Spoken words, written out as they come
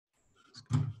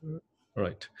All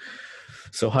right.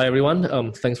 So hi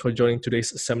everyone. Thanks for joining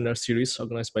today's seminar series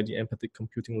organized by the Empathic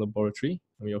Computing Laboratory.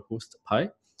 I'm your host, Pai.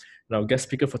 And our guest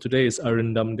speaker for today is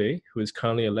Arindam Dey, who is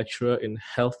currently a lecturer in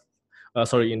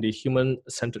in the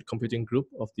Human-Centered Computing Group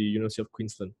of the University of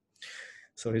Queensland.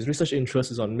 So his research interest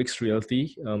is on mixed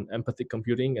reality, empathic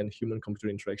computing, and human-computer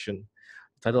interaction.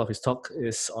 The title of his talk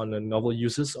is on the novel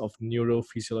uses of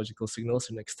neurophysiological signals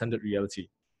in extended reality.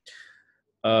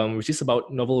 Which is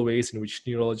about novel ways in which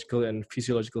neurological and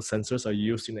physiological sensors are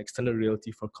used in extended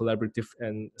reality for collaborative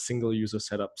and single-user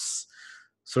setups.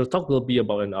 So the talk will be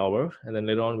about an hour, and then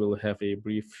later on we'll have a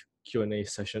brief Q&A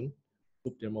session.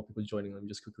 Hope there are more people joining. Let me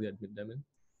just quickly admit them in.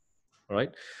 All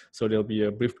right, so there'll be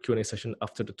a brief Q&A session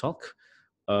after the talk.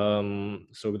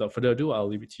 So without further ado, I'll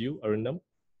leave it to you, Arindam.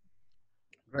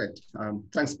 Great.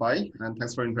 Thanks, Pai, and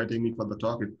thanks for inviting me for the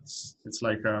talk. It's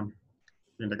like I'm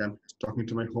talking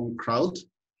to my home crowd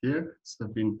here. So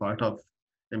I've been part of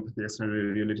Empathy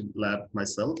Extended Reality Lab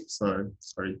myself.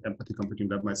 Empathy Computing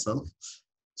Lab myself.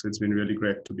 So it's been really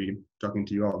great to be talking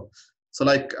to you all. So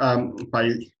like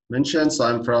Pai mentioned, so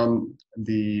I'm from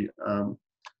the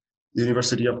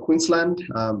University of Queensland.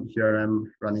 Here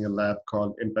I'm running a lab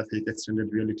called Empathic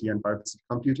Extended Reality and Participant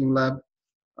Computing Lab.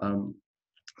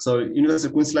 So University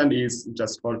of Queensland is,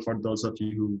 just for those of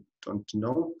you who don't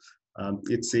know,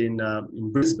 it's in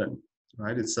Brisbane,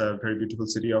 right? It's a very beautiful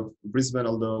city of Brisbane,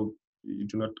 although you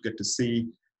do not get to see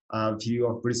a view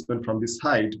of Brisbane from this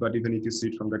height, but even if you see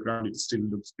it from the ground, it still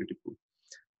looks beautiful,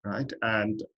 right?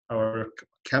 And our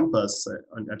campus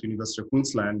at University of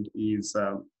Queensland is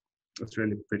it's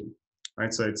really pretty,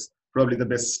 right? So it's probably the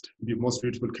most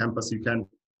beautiful campus you can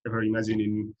ever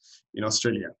imagine in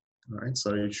Australia, right?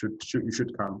 So you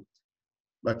should come.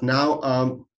 But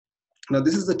now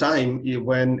this is the time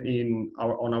when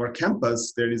on our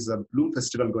campus there is a Bloom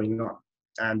Festival going on,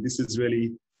 and this is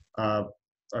really a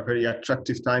very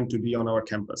attractive time to be on our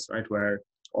campus, right? Where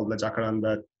all the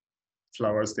jacaranda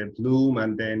flowers, they bloom,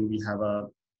 and then we have a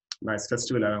nice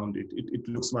festival around it. It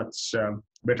looks much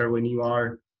better when you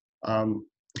are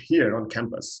here on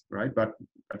campus, right? But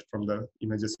from the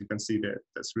images you can see that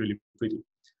that's really pretty.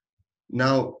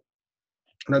 Now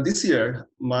this year,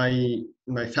 my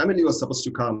family was supposed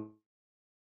to come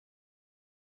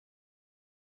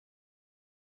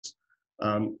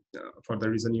for the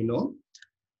reason you know.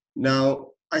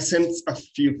 Now I sent a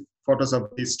few photos of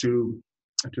this to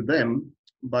them,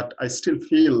 but I still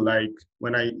feel like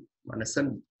when I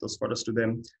sent those photos to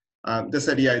them, they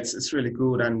said, yeah, it's really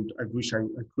good, and I wish I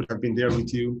could have been there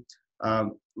with you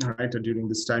right during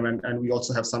this time. And we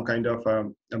also have some kind of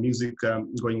a music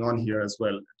going on here as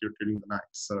well during the night.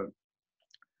 So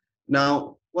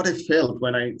now what I felt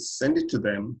when I sent it to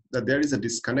them, that there is a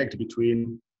disconnect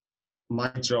between my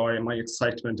joy and my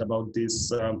excitement about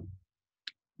this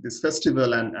this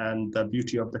festival and the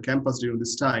beauty of the campus during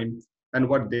this time and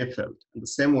what they felt. In the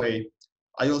same way,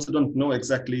 I also don't know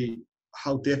exactly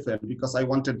how they felt, because I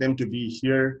wanted them to be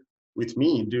here with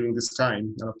me during this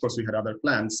time. And of course we had other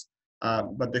plans,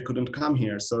 but they couldn't come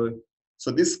here. So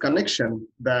this connection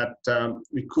that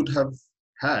we could have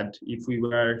had if we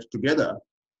were together,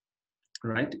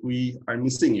 right? We are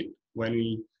missing it when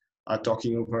we are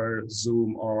talking over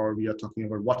Zoom, or we are talking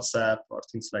over WhatsApp or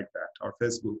things like that, or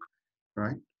Facebook,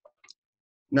 right?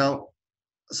 Now,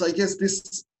 so I guess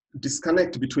this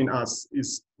disconnect between us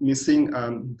is missing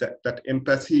that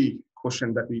empathy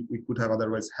quotient that we could have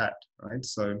otherwise had, right?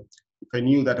 So if I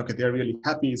knew that, okay, they're really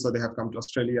happy, so they have come to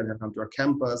Australia, they have come to our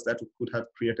campus, that could have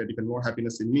created even more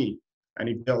happiness in me. And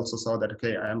if they also saw that,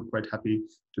 okay, I am quite happy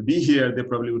to be here, they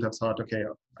probably would have thought, okay,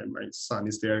 my son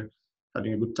is there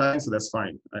having a good time, so that's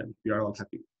fine, and we are all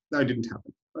happy. No, it didn't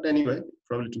happen. But anyway,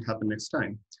 probably it will happen next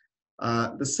time.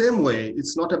 The same way,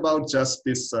 it's not about just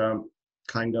this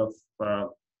kind of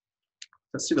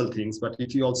festival things, but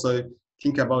if you also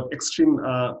think about extreme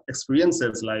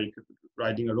experiences like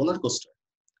riding a roller coaster,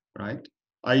 right?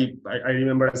 I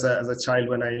remember as a child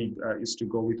when I used to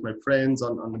go with my friends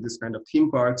on this kind of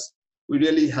theme parks, we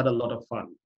really had a lot of fun,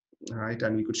 right?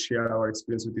 And we could share our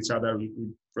experience with each other. We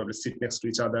could probably sit next to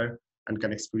each other and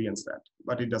can experience that,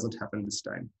 but it doesn't happen this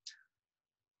time.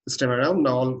 This time around,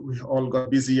 now we all got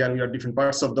busy and we are different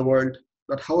parts of the world.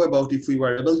 But how about if we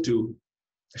were able to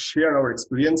share our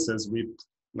experiences with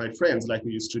my friends like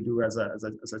we used to do as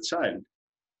a child,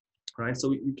 right? So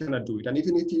we cannot do it. And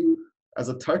even if you, as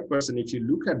a third person, if you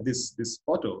look at this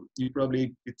photo, you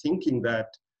probably be thinking that,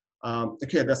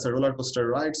 okay, that's a roller coaster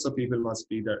ride, so people must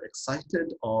be either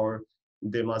excited or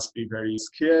they must be very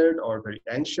scared or very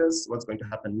anxious. What's going to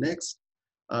happen next?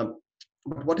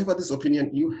 But whatever this opinion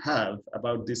you have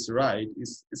about this ride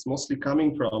is mostly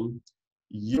coming from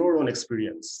your own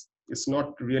experience. It's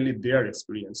not really their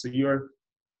experience. So you're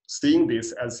seeing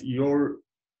this as you're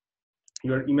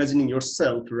imagining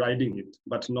yourself riding it,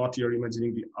 but not you're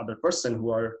imagining the other person who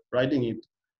are riding it,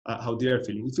 how they are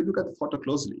feeling. If you look at the photo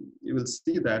closely, you will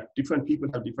see that different people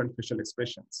have different facial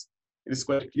expressions. It is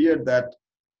quite clear that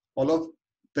all of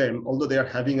them, although they are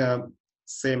having a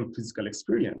same physical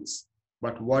experience,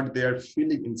 but what they are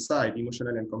feeling inside,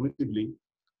 emotionally and cognitively,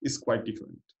 is quite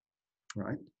different,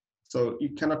 right? So you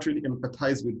cannot really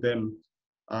empathize with them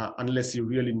unless you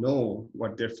really know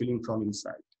what they're feeling from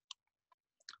inside.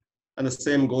 And the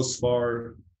same goes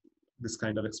for this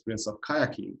kind of experience of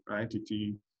kayaking, right?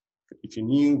 If you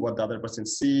knew what the other person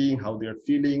is seeing, how they're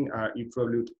feeling, you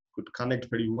probably could connect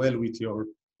very well with your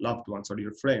loved ones or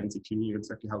your friends if you knew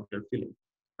exactly how they're feeling.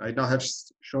 Right now, I have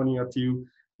shown you a few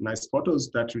nice photos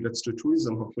that relates to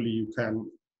tourism. Hopefully,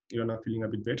 you're now feeling a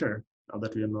bit better now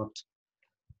that we are not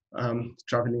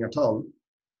traveling at all.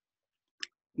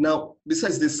 Now,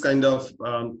 besides this kind of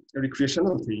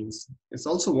recreational things, it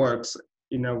also works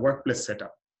in a workplace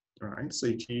setup, right? So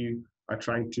if you are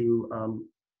trying to,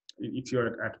 if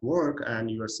you're at work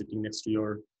and you are sitting next to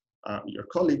your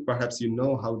colleague, perhaps you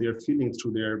know how they're feeling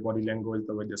through their body language,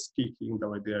 the way they're speaking, the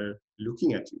way they're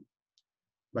looking at you.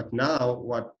 But now,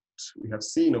 what we have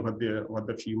seen over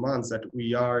the few months that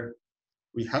we're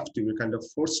kind of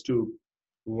forced to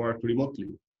work remotely,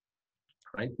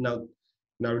 right? Now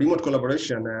remote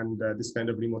collaboration and this kind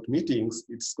of remote meetings,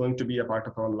 it's going to be a part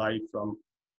of our life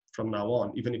from now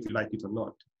on, even if you like it or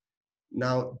not.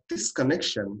 Now, this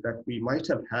connection that we might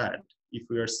have had if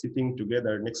we are sitting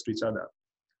together next to each other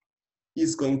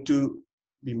is going to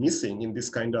be missing in this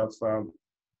kind of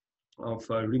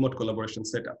remote collaboration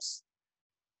setups.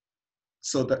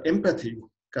 So the empathetic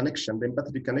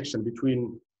connection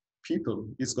between people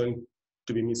is going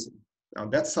to be missing. Now,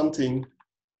 that's something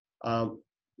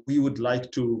we would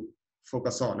like to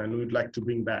focus on, and we would like to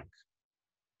bring back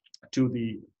to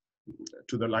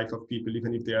the life of people,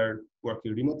 even if they are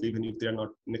working remotely, even if they are not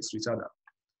next to each other,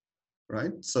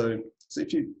 right? So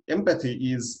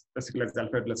empathy is basically, as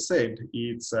Alfred said,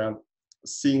 it's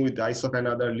seeing with the eyes of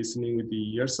another, listening with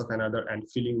the ears of another, and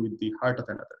feeling with the heart of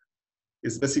another.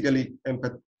 It's basically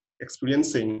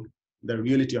experiencing the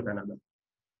reality of another,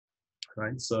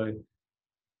 right? So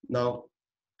now,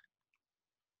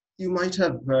 you might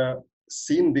have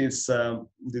seen this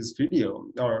video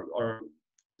or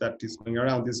that is going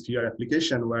around, this VR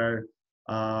application where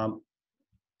a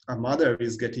mother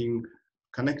is getting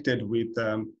connected with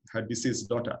her deceased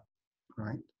daughter,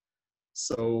 right?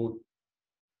 So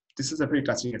this is a very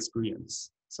touching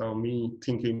experience. So me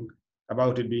thinking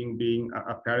about it being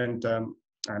a parent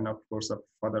and of course a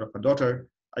father of a daughter,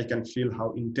 I can feel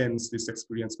how intense this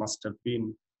experience must have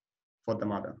been for the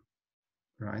mother,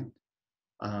 right?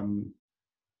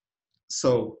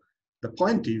 So the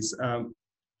point is,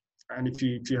 and if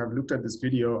you have looked at this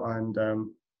video and the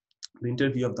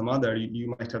interview of the mother,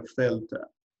 you might have felt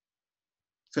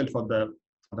for the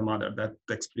mother, that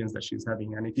the experience that she's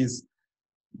having. And it is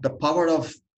the power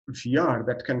of VR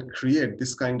that can create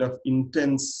this kind of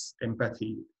intense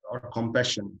empathy or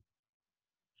compassion,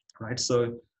 right?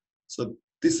 So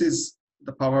this is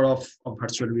the power of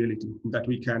virtual reality that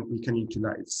we can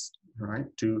utilize, right,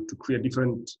 to create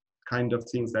different kind of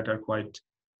things that are quite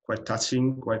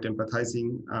touching, quite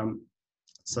empathizing.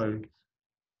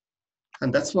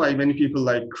 And that's why many people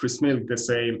like Chris Milk, they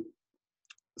say,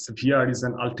 so VR is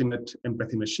an ultimate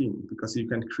empathy machine, because you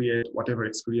can create whatever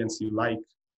experience you like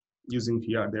using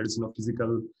VR. There is no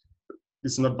physical,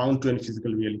 it's not bound to any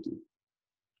physical reality,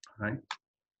 right?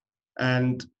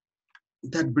 And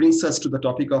that brings us to the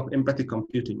topic of empathy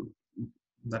computing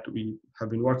that we have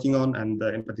been working on, and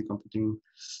the empathy computing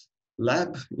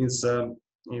lab is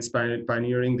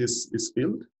pioneering this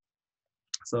field.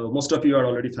 So most of you are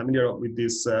already familiar with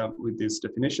this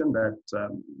definition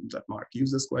that Mark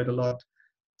uses quite a lot.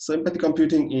 So empathy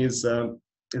computing is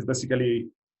basically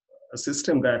a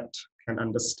system that can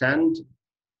understand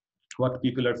what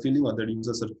people are feeling, what their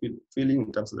users are feeling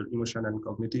in terms of their emotion and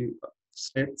cognitive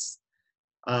states.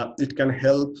 It can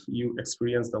help you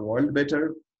experience the world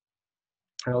better,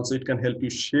 and also it can help you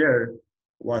share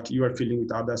what you are feeling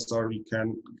with others, or you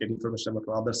can get information about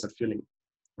what others are feeling,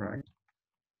 right?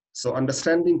 So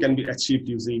understanding can be achieved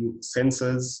using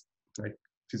sensors, like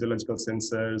physiological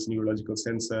sensors, neurological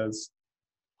sensors,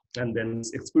 and then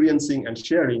experiencing and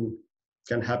sharing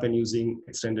can happen using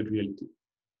extended reality,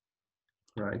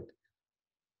 right?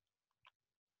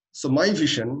 So my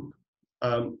vision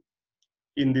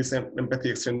in this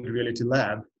empathy extended reality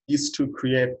lab is to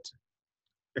create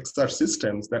XR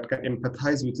systems that can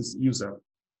empathize with its user,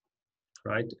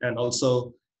 right? And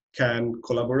also can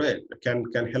collaborate, can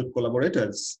help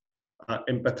collaborators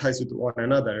empathize with one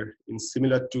another in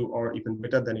similar to or even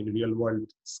better than in real world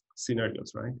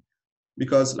scenarios, right?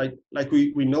 Because like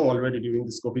we know already during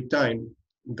this COVID time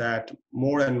that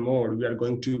more and more we are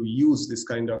going to use this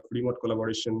kind of remote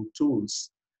collaboration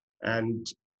tools,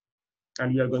 and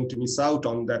we are going to miss out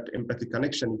on that empathy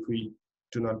connection if we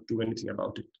do not do anything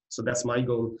about it. So that's my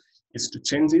goal, is to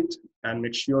change it and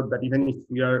make sure that even if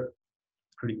we are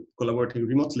collaborating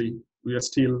remotely, we are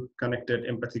still connected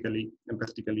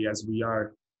empathetically as we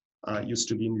are used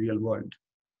to be in real world,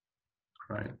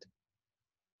 right?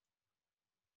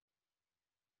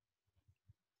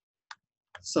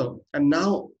 So, and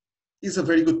now is a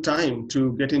very good time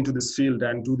to get into this field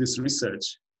and do this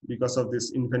research because of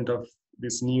this invent of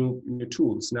these new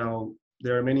tools. Now,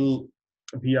 there are many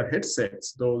VR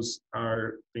headsets, those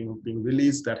are being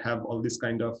released that have all these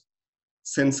kind of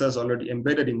sensors already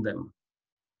embedded in them,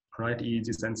 right? EEG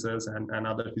sensors and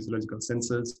other physiological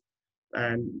sensors.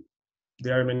 And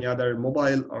there are many other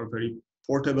mobile or very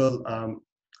portable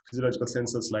physiological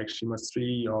sensors like Shimas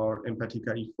 3 or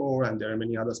Empatica E4, and there are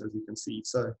many others, as you can see.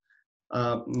 So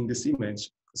in this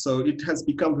image, so it has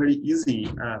become very easy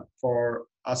for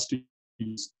us to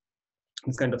use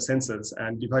this kind of sensors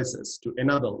and devices to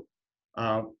enable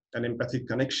an empathic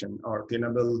connection, or to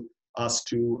enable us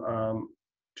to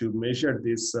measure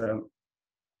these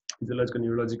physiological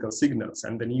neurological signals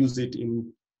and then use it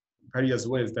in various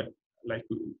ways that like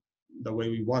the way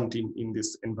we want in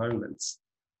these environments,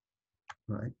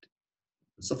 right?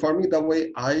 So for me, the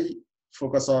way I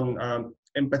focus on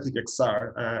empathic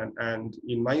XR, and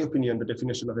in my opinion, the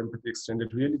definition of empathic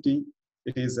extended reality,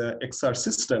 it is a XR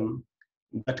system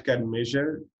that can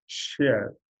measure,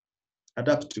 share,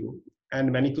 adapt to,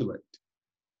 and manipulate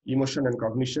emotion and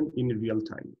cognition in real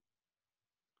time,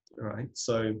 right?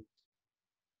 So,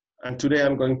 and today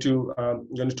I'm going to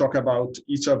talk about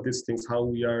each of these things, how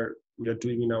we are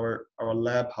doing in our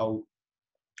lab, how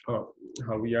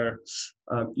we are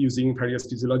using various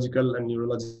physiological and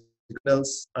neurological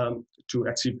models to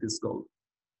achieve this goal,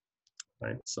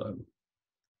 right? So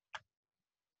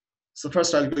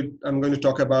first I'm going to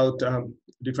talk about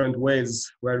different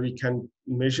ways where we can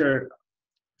measure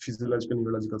physiological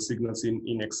neurological signals in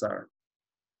XR,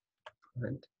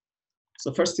 right?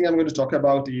 So first thing I'm going to talk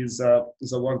about is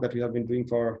a work that we have been doing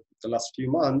for the last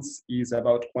few months, is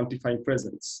about quantifying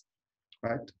presence,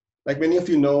 right? Like many of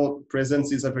you know,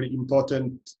 presence is a very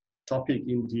important topic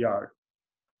in VR,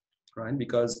 right?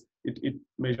 Because it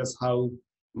measures how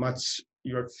much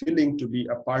you're feeling to be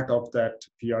a part of that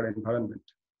VR environment.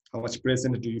 How much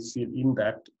present do you feel in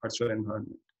that virtual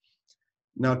environment?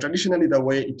 Now, traditionally, the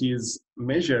way it is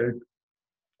measured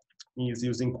is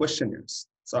using questionnaires.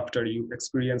 So after you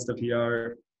experience the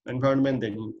VR environment,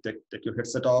 then you take your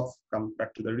headset off, come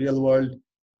back to the real world,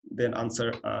 then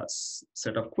answer a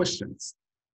set of questions.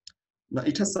 Now,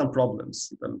 it has some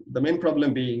problems. The main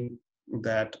problem being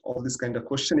that all these kind of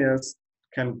questionnaires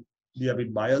can be a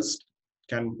bit biased,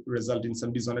 can result in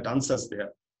some dissonant answers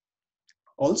there.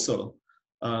 Also,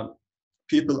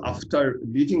 people after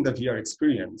leaving the VR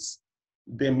experience,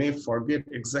 they may forget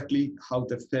exactly how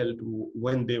they felt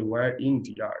when they were in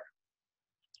VR,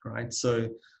 right? So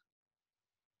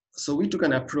we took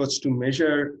an approach to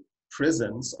measure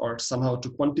presence, or somehow to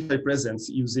quantify presence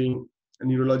using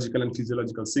neurological and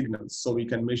physiological signals, so we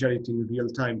can measure it in real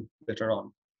time later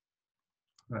on,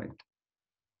 right?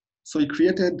 So we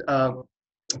created a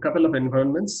couple of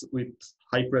environments with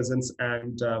high presence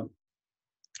and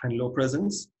low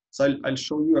presence. So I'll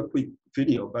show you a quick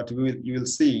video, but you will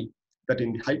see that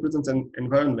in the high presence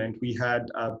environment, we had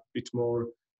a bit more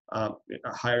a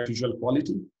higher visual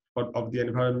quality of the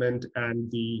environment, and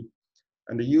the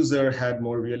user had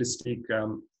more realistic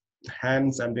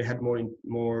hands, and they had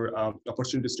more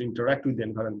opportunities to interact with the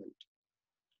environment,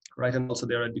 right? And also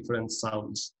there are different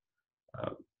sounds.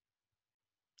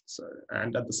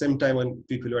 And at the same time, when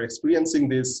people are experiencing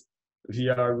this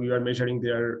VR, we are measuring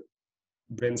their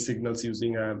brain signals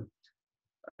using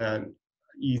an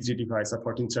EEG device, a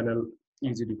 14-channel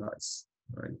EEG device,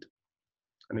 right?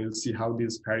 And you'll see how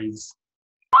this varies.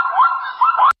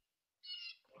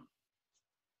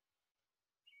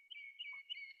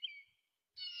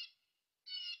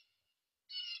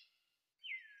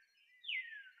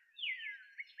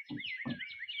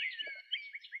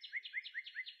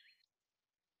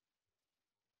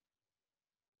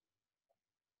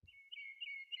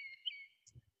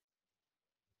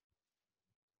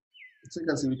 So you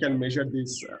can see we can measure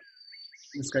this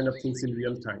kind of things in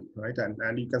real time, right?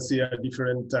 And you can see a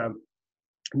different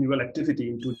neural activity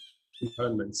in two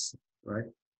environments, right?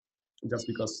 Just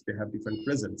because they have different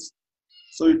presence.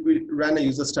 So we ran a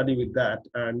user study with that,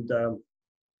 and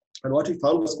what we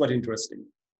found was quite interesting.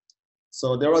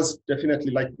 So there was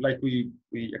definitely, like we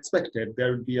expected,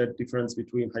 there would be a difference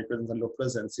between high presence and low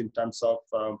presence in terms of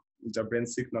the brain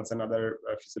signals and other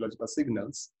physiological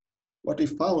signals. What we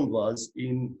found was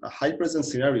in high presence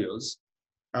scenarios,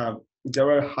 there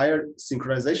were higher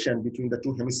synchronization between the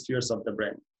two hemispheres of the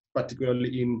brain,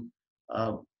 particularly in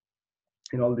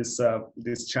all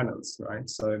these channels, right?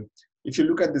 So if you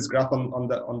look at this graph on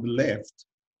the left,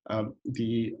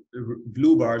 the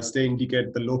blue bars, they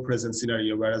indicate the low presence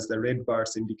scenario, whereas the red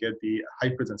bars indicate the high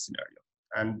presence scenario.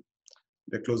 And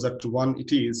the closer to one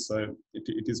it is,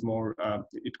 it is more,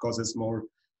 it causes more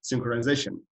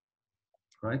synchronization,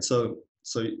 right? So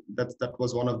that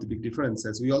was one of the big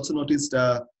differences. We also noticed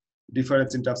a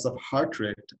difference in terms of heart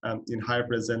rate. In higher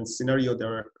presence scenario, there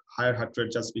were higher heart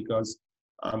rate just because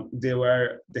they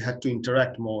had to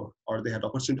interact more, or they had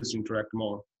opportunities to interact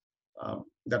more.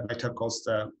 That might have caused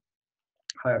a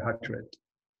higher heart rate.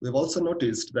 We've also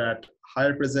noticed that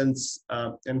higher presence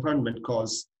environment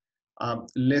cause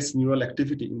less neural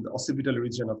activity in the occipital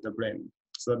region of the brain.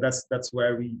 So that's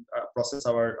where we process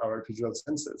our visual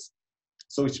senses.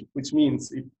 So which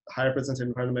means higher presence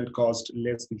environment caused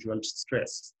less visual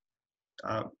stress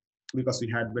because we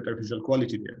had better visual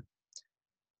quality there.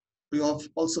 We have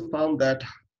also found that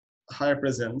higher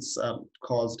presence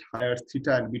caused higher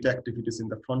theta and beta activities in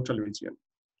the frontal region,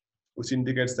 which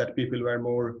indicates that people were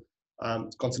more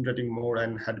concentrating more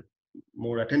and had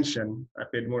more attention,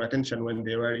 paid more attention when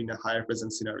they were in a higher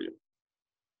presence scenario,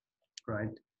 right?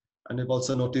 And we've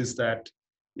also noticed that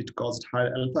it caused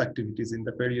higher alpha activities in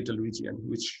the parietal region,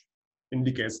 which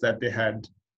indicates that they had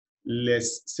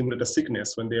less simulator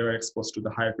sickness when they were exposed to the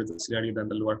higher presence scenario than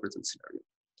the lower presence scenario.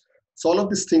 So all of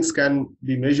these things can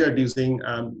be measured using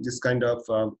this kind of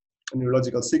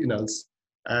neurological signals.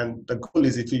 And the goal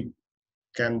is, if we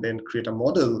can then create a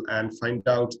model and find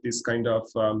out this kind of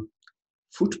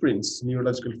footprints,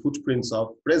 neurological footprints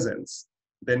of presence,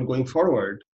 then going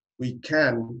forward, we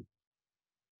can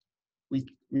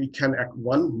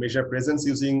measure presence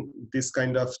using this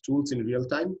kind of tools in real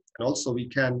time, and also we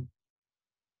can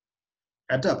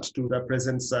adapt to the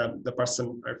presence the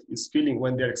person is feeling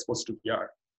when they're exposed to VR.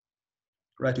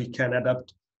 Right? We can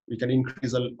adapt, we can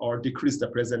increase or decrease the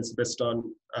presence based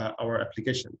on our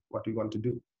application, what we want to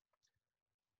do.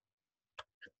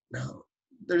 Now,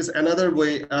 there is another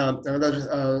way,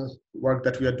 another work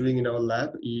that we are doing in our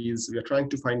lab is we are trying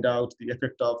to find out the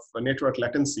effect of network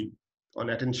latency on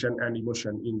attention and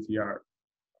emotion in VR.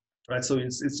 Right, so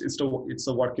it's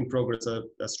a work in progress.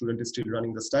 The student is still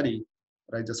running the study,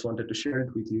 but I just wanted to share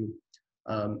it with you.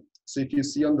 So if you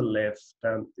see on the left,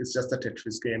 it's just a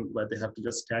Tetris game where they have to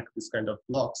just stack this kind of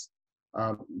blocks.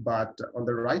 But on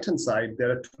the right-hand side,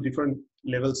 there are two different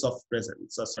levels of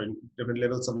presence, different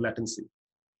levels of latency,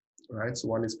 right? So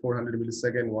one is 400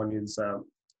 millisecond, one is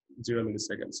 0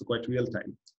 milliseconds, so quite real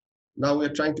time. Now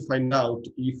we're trying to find out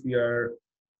if we are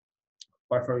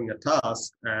performing a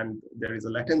task and there is a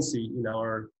latency in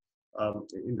our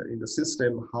in the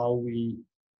system, how we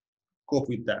cope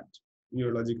with that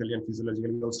neurologically and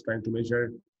physiologically. We're also trying to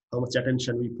measure how much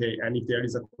attention we pay, and if there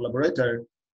is a collaborator,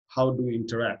 how do we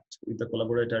interact with the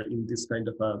collaborator in this kind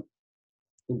of a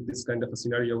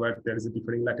scenario where there is a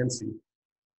differing latency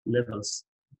levels,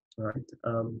 right?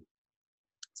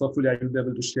 So hopefully I will be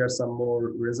able to share some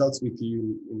more results with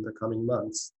you in the coming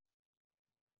months.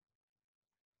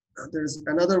 There's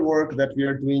another work that we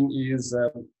are doing is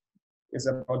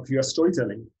about VR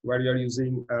storytelling, where we are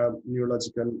using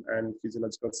neurological and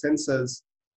physiological sensors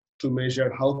to measure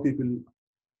how people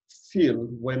feel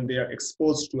when they are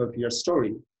exposed to a VR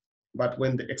story, but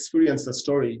when they experience the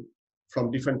story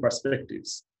from different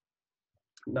perspectives.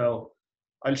 Now,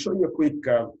 I'll show you a quick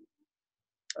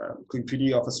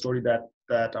video of a story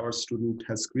that our student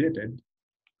has created,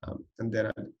 and then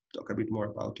I'll talk a bit more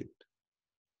about it.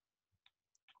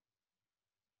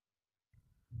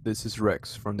 This is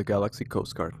Rex from the Galaxy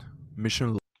Coast Guard.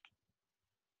 Mission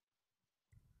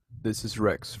This is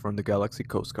Rex from the Galaxy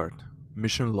Coast Guard.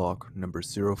 Mission log number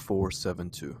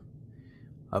 0472.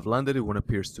 I've landed in what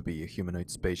appears to be a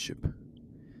humanoid spaceship.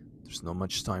 There's not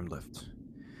much time left.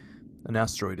 An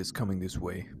asteroid is coming this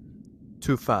way,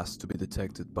 too fast to be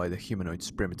detected by the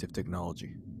humanoid's primitive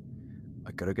technology.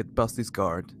 I gotta get past this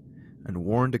guard and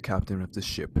warn the captain of the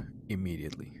ship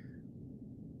immediately.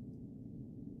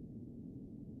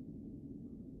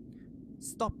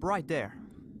 Stop right there.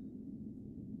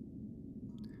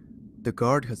 The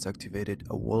guard has activated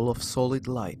a wall of solid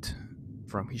light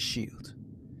from his shield.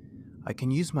 I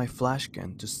can use my flash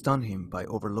gun to stun him by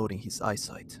overloading his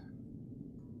eyesight.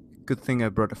 Good thing I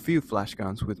brought a few flash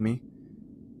guns with me.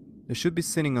 They should be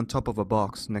sitting on top of a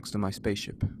box next to my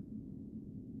spaceship.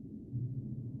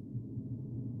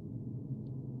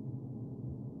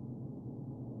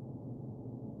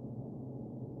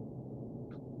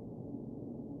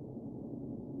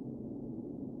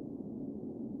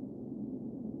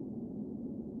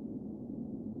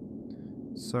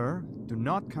 Sir, do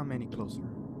not come any closer.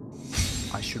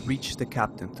 I should reach the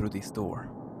captain through this door.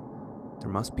 There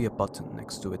must be a button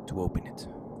next to it to open it.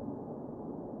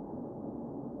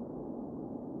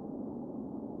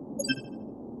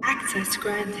 Access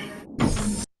granted.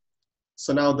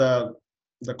 So now the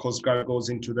Coast Guard goes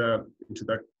into the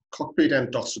cockpit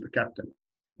and talks to the captain.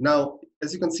 Now,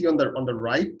 as you can see on the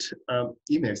right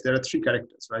image, there are three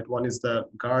characters, right? One is the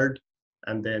guard,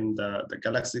 and then the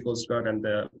Galaxy Coast Guard, and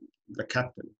the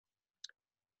captain.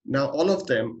 Now, all of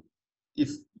them, if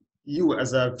you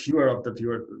as a viewer of the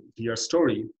viewer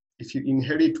story, if you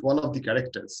inherit one of the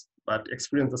characters but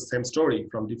experience the same story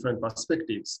from different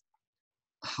perspectives,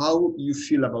 how you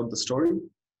feel about the story,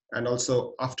 and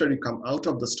also after you come out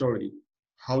of the story,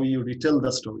 how you retell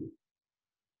the story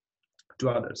to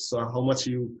others. So how much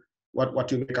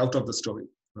what you make out of the story,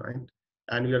 right?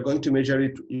 And we are going to measure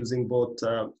it using both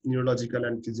neurological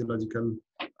and physiological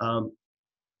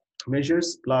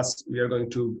measures. Plus, we are going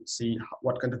to see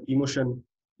what kind of emotion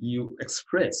you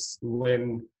express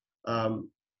when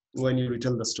you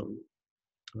retell the story,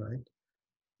 right?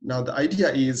 Now, the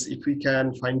idea is if we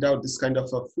can find out this kind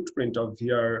of a footprint of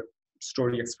VR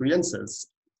story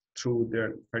experiences through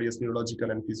their various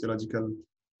neurological and physiological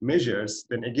measures,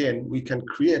 then again, we can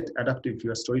create adaptive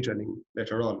VR storytelling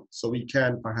later on. So we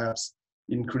can perhaps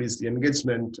increase the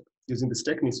engagement using these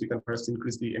techniques. We can perhaps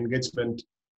increase the engagement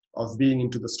of being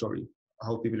into the story,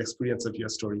 how people experience a VR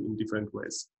story in different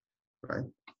ways, right?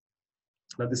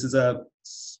 Now, this is a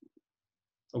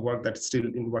work that's still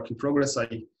in work in progress.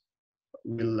 I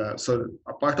will, so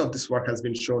a part of this work has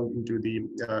been shown into the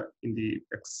in the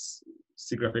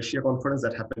SIGGRAPH Asia conference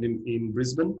that happened in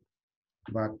Brisbane,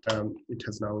 but it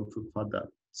has now improved further.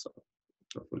 So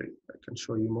hopefully I can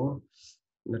show you more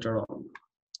later on.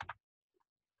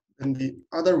 And the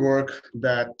other work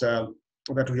that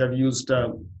that we have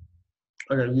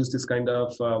used this kind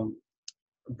of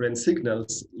brain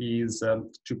signals is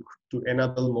to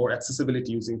enable more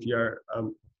accessibility using VR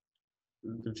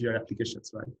the VR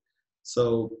applications, right?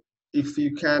 So if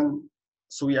you can,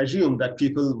 so we assume that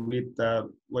people with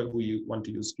when we want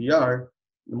to use VR,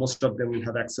 most of them will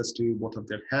have access to both of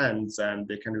their hands and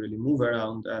they can really move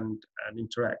around and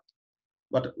interact.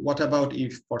 But what about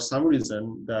if for some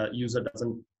reason the user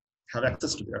doesn't have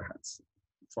access to their hands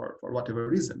for whatever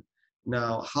reason?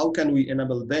 Now, how can we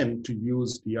enable them to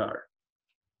use VR,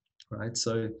 right?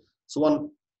 So one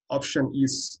option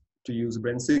is to use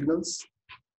brain signals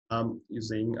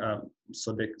using,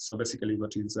 so basically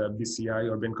what is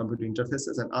BCI or brain computer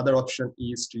interfaces, and other option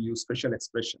is to use facial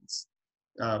expressions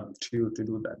to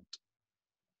do that,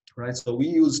 right? So we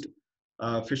used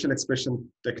facial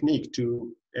expression technique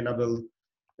to enable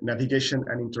navigation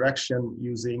and interaction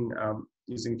using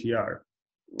VR.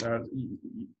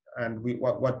 And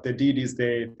what they did is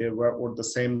they were the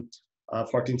same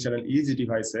 14-channel EEG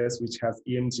devices, which has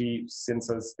EMG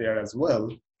sensors there as well.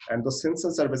 And those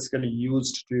sensors are basically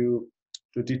used to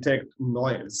detect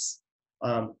noise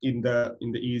in the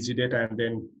EEG data, and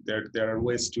then there are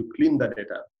ways to clean the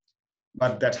data.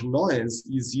 But that noise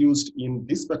is used in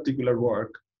this particular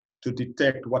work to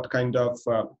detect what kind of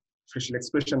facial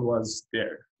expression was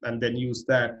there, and then use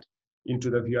that into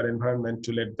the VR environment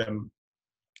to let them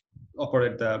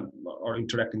operate or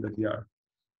interact in the VR.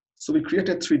 So we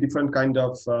created three different kind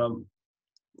of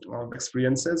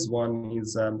experiences. One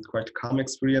is quite calm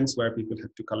experience where people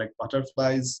have to collect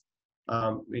butterflies.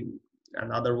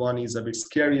 Another one is a bit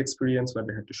scary experience where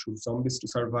they had to shoot zombies to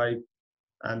survive.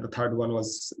 And the third one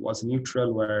was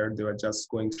neutral, where they were just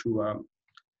going through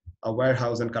a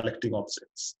warehouse and collecting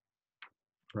objects,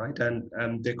 right?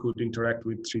 And they could interact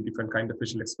with three different kind of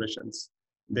facial expressions.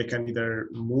 They can either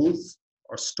move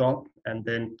or stop and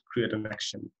then create an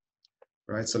action,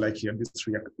 right? So like here, these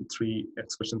three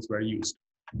expressions were used.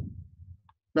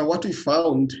 Now, what we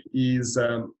found is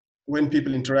when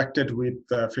people interacted with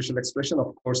facial expression,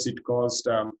 of course, it caused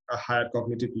a higher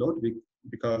cognitive load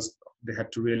because they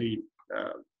had to really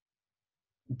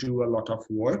do a lot of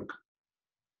work.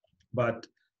 But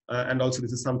and also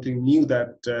this is something new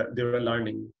that they were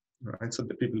learning, right? So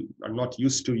the people are not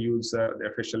used to use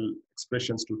their facial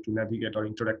expressions to navigate or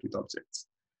interact with objects.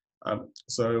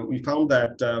 So we found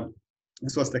that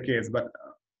this was the case, but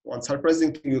one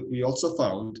surprising thing we also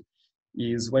found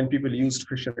is when people used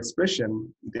facial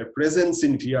expression, their presence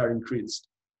in VR increased.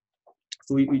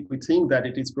 So we think that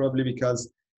it is probably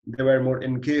because they were more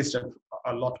engaged and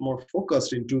a lot more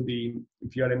focused into the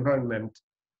VR environment.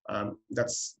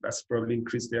 That's probably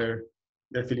increased their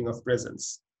feeling of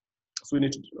presence. So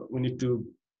we need to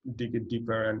dig it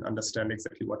deeper and understand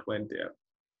exactly what went there.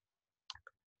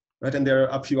 Right, and there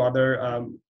are a few other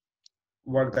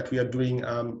work that we are doing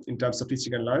in terms of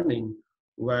teaching and learning,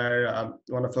 where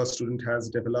one of our students has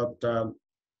developed a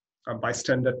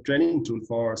bystander training tool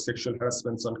for sexual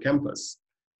harassments on campus,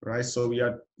 right? So we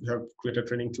have created a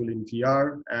training tool in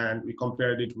VR, and we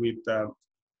compared it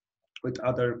with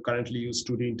other currently used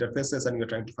 2D interfaces, and we're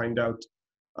trying to find out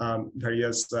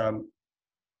various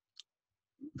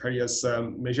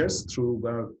measures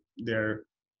through their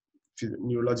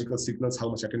neurological signals, how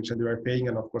much attention they are paying,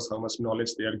 and of course how much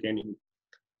knowledge they are gaining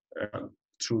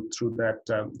through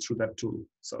that tool.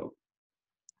 So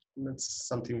that's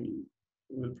something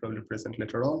we will probably present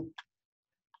later on.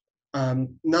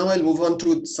 Now I'll move on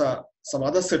to some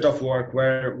other set of work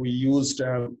where we used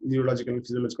neurological and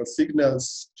physiological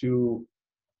signals to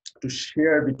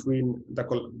share between a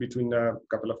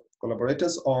couple of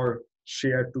collaborators or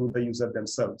share to the user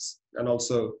themselves. And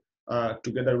also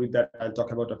together with that, I'll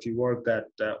talk about a few work that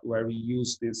where we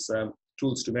use these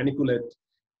tools to manipulate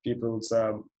people's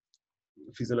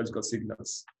physiological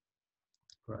signals.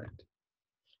 Right.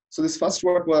 So this first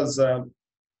work was a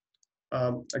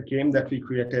game that we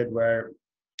created where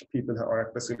people,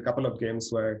 or basically a couple of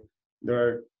games where there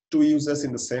are two users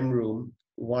in the same room.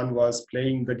 One was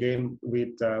playing the game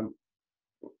with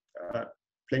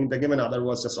playing the game, and other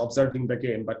was just observing the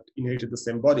game, but inherited the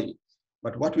same body.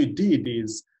 But what we did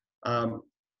is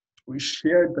we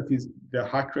shared the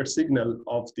heart rate signal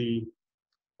of the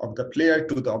player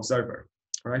to the observer.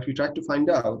 Right? We tried to find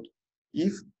out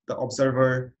if the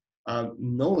observer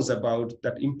knows about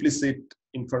that implicit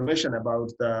information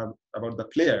about the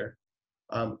player.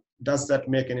 Does that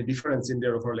make any difference in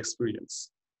their overall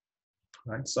experience?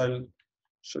 Right. So I'll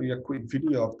show you a quick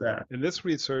video of that. In this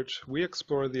research, we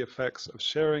explore the effects of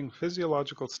sharing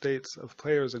physiological states of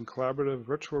players in collaborative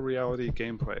virtual reality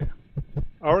gameplay.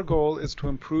 Our goal is to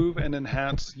improve and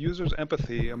enhance users'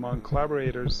 empathy among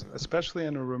collaborators, especially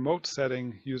in a remote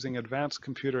setting using advanced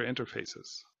computer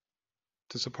interfaces.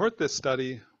 To support this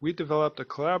study, we developed a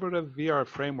collaborative VR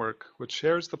framework which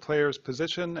shares the player's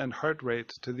position and heart rate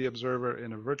to the observer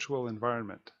in a virtual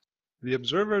environment. The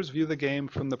observers view the game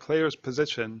from the player's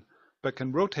position, but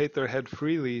can rotate their head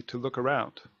freely to look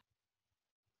around.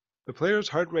 The player's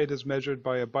heart rate is measured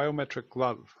by a biometric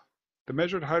glove. The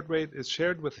measured heart rate is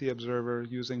shared with the observer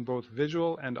using both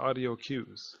visual and audio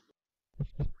cues.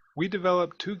 We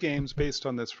developed two games based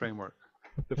on this framework.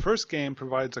 The first game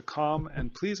provides a calm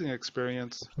and pleasing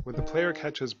experience where the player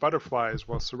catches butterflies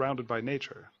while surrounded by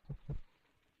nature.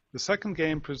 The second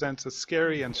game presents a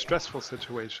scary and stressful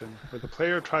situation where the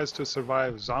player tries to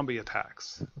survive zombie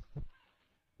attacks.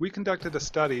 We conducted a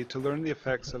study to learn the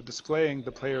effects of displaying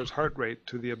the player's heart rate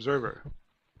to the observer.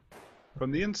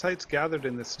 From the insights gathered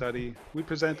in this study, we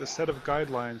present a set of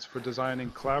guidelines for designing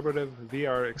collaborative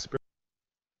VR experiences.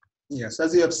 Yes,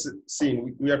 as you have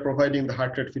seen, we are providing the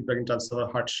heart rate feedback in terms of a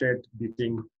heart rate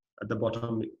beating at the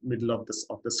bottom middle of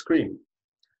the screen.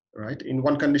 Right? In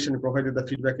one condition, we provided the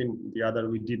feedback, in the other,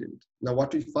 we didn't. Now,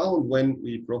 what we found when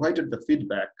we provided the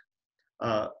feedback,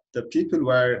 the people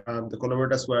were, the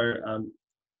collaborators were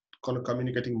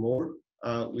communicating more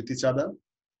with each other.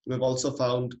 We've also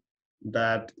found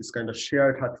that this kind of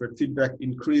shared heart rate feedback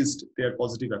increased their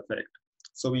positive effect.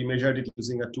 So we measured it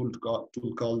using a tool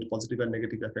called positive and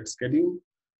negative effect schedule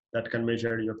that can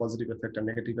measure your positive effect and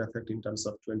negative effect in terms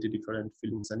of 20 different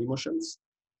feelings and emotions.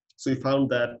 So we found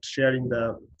that sharing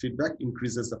the feedback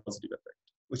increases the positive effect,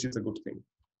 which is a good thing.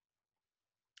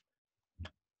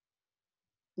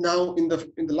 Now, in the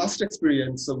last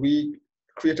experience, so we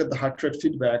created the heart rate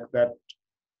feedback that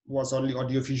was only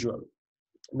audio-visual.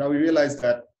 Now we realized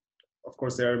that, of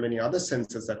course, there are many other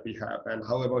senses that we have, and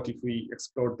how about if we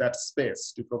explore that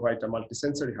space to provide a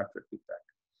multisensory heart rate feedback?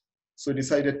 So we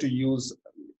decided to use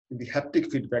the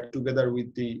haptic feedback together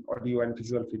with the audio and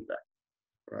visual feedback,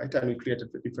 right? And we created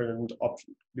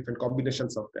different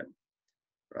combinations of them,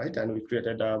 right? And we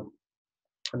created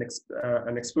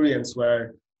an experience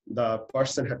where the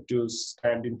person had to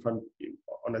stand in front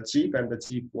on a jeep, and the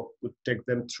jeep would take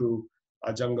them through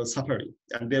a jungle safari,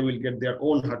 and they will get their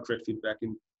own heart rate feedback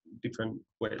in different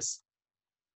ways,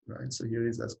 right? So here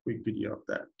is a quick video of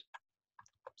that.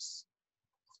 Oops.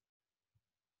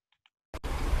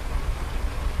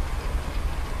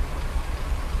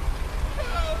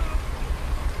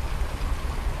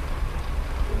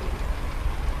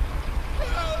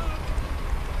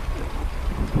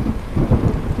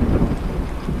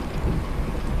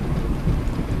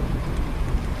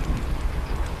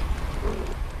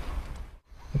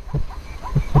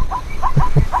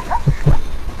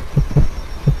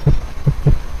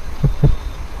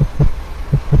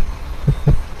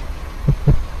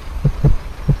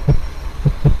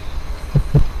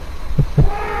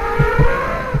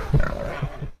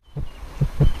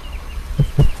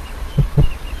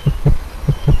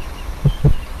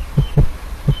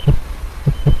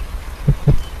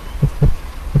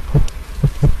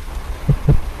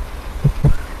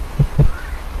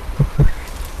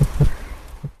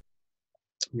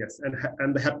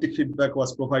 and the haptic feedback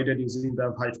was provided using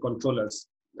the Vive controllers,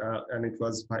 and it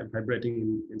was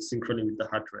vibrating in synchrony with the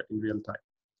heart rate in real time.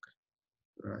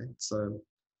 Right. So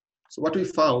what we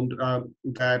found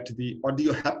that the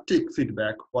audio haptic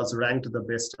feedback was ranked the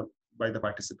best by the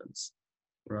participants.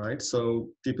 Right. So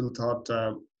people thought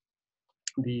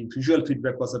the visual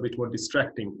feedback was a bit more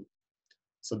distracting,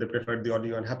 so they preferred the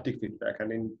audio and haptic feedback.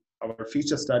 And in our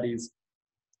future studies,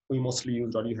 we mostly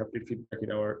used audio haptic feedback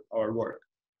in our work.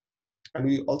 And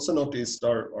we also noticed,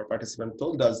 our participant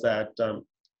told us that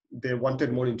they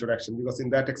wanted more interaction, because in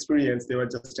that experience, they were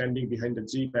just standing behind the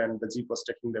Jeep and the Jeep was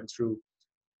taking them through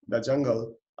the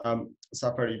jungle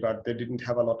safari, but they didn't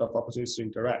have a lot of opportunities to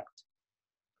interact.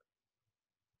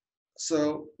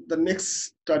 So the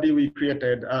next study we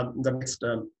created,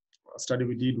 study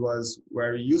we did was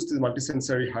where we used the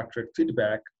multisensory heart rate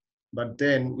feedback, but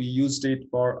then we used it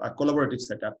for a collaborative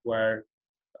setup where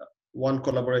one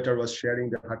collaborator was sharing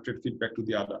the heart rate feedback to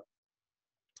the other,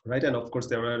 right? And of course,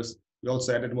 we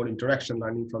also added more interaction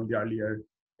learning from the earlier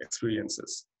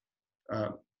experiences,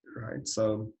 right?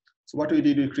 So what we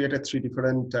did, we created 3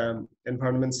 different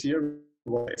environments here.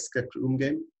 One escape room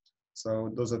game.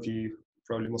 So those of you,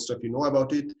 probably most of you know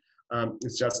about it.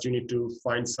 It's just you need to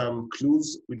find some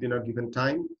clues within a given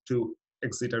time to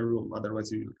exit a room,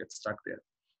 otherwise you will get stuck there.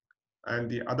 And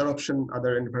the other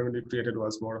environment we created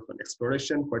was more of an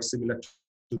exploration, quite similar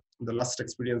to the last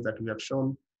experience that we have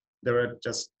shown. There were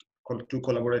just 2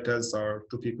 collaborators or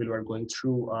 2 people who are going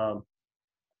through a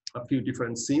few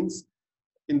different scenes.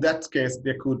 In that case,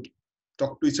 they could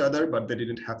talk to each other, but they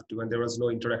didn't have to, and there was no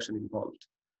interaction involved.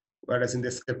 Whereas in the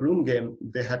escape room game,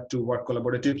 they had to work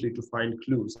collaboratively to find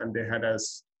clues, and they had a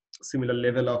similar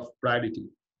level of priority.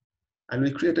 And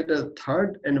we created a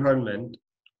 3rd environment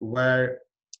where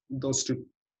those two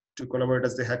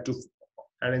collaborators, they had to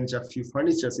arrange a few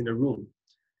furnitures in a room.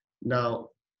 Now,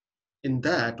 in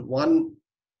that, one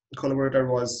collaborator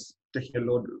was taking a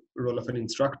role of an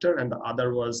instructor, and the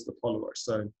other was the follower.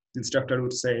 So the instructor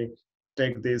would say,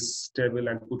 take this table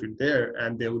and put it there,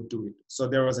 and they would do it. So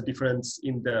there was a difference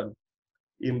in the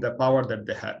power that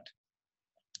they had,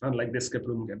 unlike the escape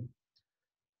room game.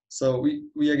 So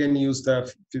we again used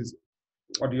the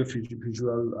audio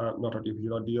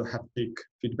haptic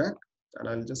feedback, and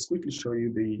I'll just quickly show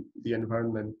you the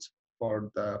environment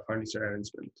for the furniture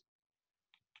arrangement.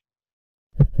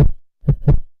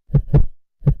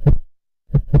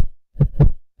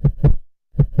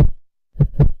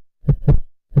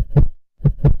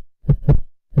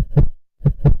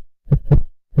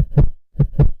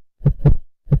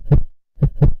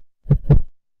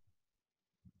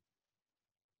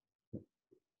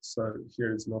 So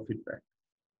here is no feedback.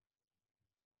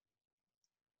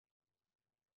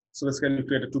 So basically, we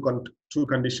created two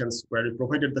conditions where we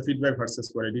provided the feedback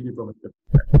versus where I didn't provide the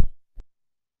feedback.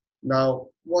 Now,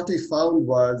 what we found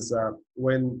was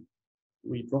when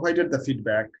we provided the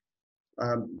feedback,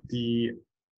 so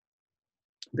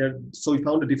we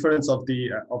found a difference of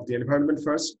the environment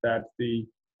first, that the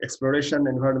exploration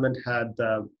environment had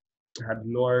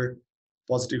lower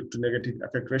positive to negative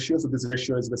effect ratio. So this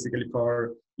ratio is basically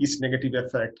for each negative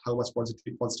effect, how much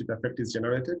positive effect is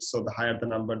generated. So the higher the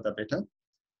number, the better.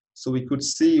 So we could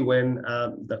see when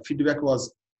the feedback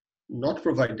was not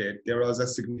provided, there was a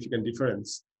significant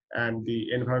difference, and the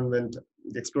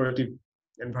explorative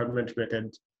environment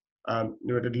rated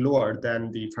lower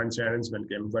than the furniture arrangement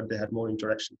game, where they had more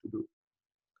interaction to do.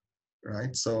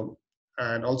 Right. So,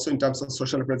 and also in terms of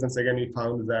social presence, again, we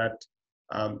found that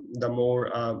the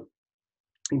more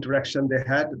interaction they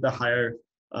had, the higher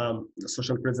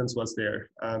social presence was there,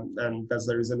 and that's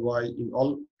the reason why in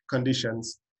all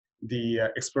conditions the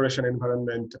exploration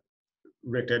environment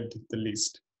rated the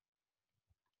least.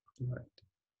 Right.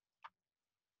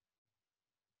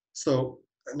 So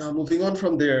now moving on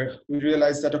from there, we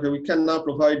realized that, okay, we can now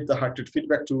provide the heart rate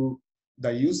feedback to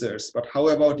the users, but how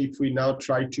about if we now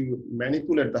try to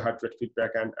manipulate the heart rate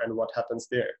feedback, and what happens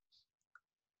there?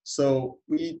 So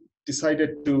we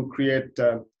decided to create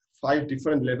 5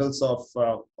 different levels of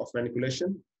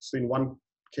manipulation. So in one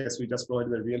case, we just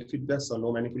provided the real feedback, so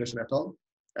no manipulation at all.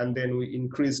 And then we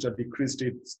increased or decreased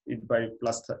it by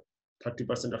plus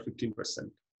 30% or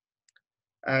 15%.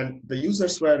 And the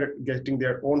users were getting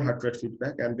their own heart rate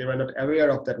feedback, and they were not aware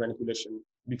of that manipulation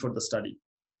before the study.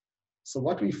 So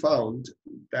what we found,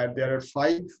 that there are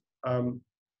 5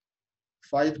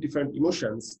 different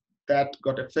emotions that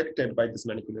got affected by this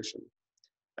manipulation.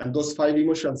 And those 5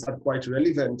 emotions are quite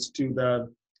relevant to the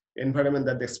environment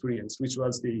that they experienced, which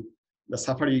was the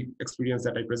safari experience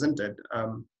that I presented.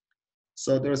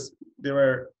 So there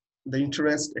were the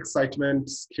interest, excitement,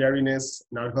 scariness,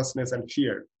 nervousness, and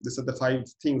fear. These are the 5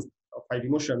 things 5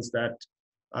 emotions that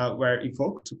were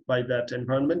evoked by that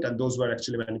environment, and those were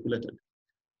actually manipulated.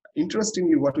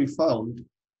 Interestingly, what we found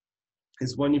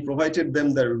is when we provided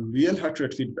them the real heart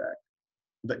rate feedback,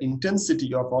 the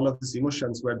intensity of all of these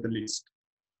emotions were the least.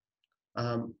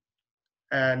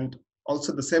 And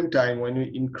also at the same time, when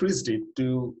we increased it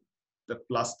to the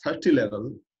plus 30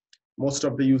 level, most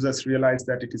of the users realized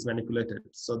that it is manipulated.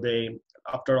 So they,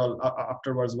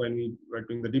 afterwards, when we were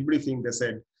doing the debriefing, they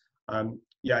said,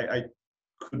 yeah,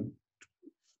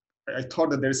 I thought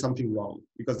that there is something wrong,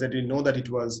 because they didn't know that it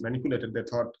was manipulated. They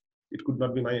thought it could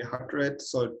not be my heart rate,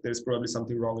 so there's probably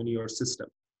something wrong in your system,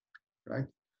 right?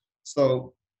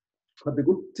 So, but the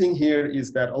good thing here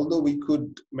is that although we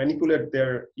could manipulate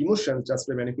their emotions just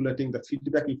by manipulating the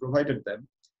feedback we provided them,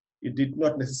 it did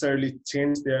not necessarily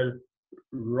change their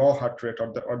raw heart rate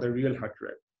or the real heart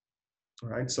rate,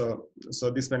 right? So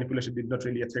this manipulation did not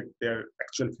really affect their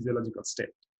actual physiological state.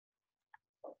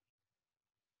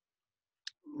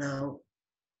 Now,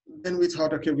 then we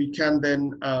thought, okay, we can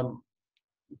then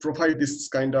provide this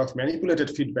kind of manipulated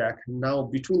feedback now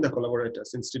between the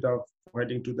collaborators instead of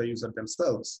providing to the user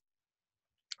themselves.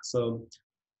 So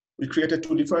we created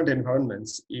 2 different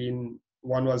environments.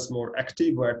 One was more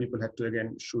active, where people had to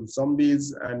again shoot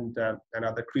zombies and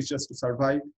other creatures to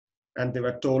survive. And they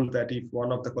were told that if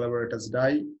one of the collaborators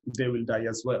die, they will die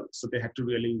as well. So they had to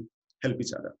really help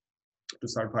each other to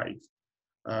survive.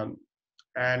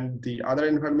 And the other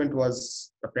environment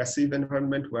was a passive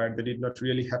environment where they did not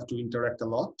really have to interact a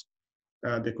lot.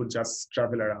 They could just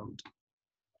travel around.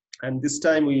 And this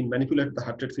time we manipulated the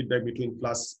heart rate feedback between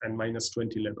plus and minus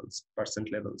 20 percent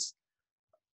levels.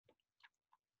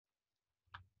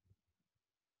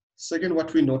 So again,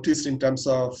 what we noticed in terms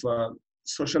of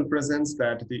social presence,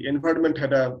 that the environment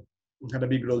had a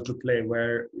big role to play,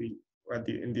 where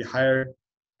in the higher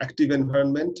active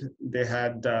environment, they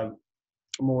had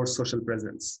more social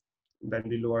presence than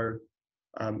the lower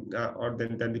or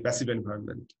than the passive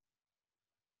environment,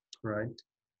 right?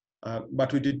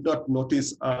 But we did not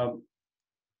notice a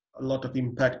lot of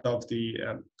impact of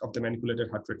the manipulated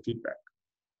heart rate feedback,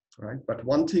 right? But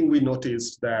one thing we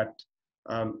noticed that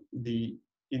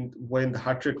when the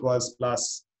heart rate was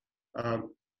plus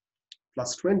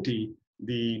 20,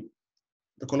 the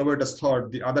collaborators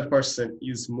thought the other person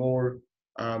is more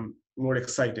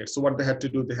excited. So what they had to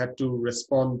do, they had to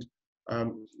respond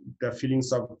the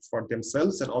feelings for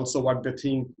themselves, and also what they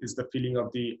think is the feeling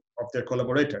of their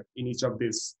collaborator in each of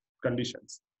these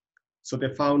conditions. So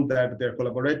they found that their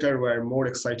collaborator were more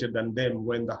excited than them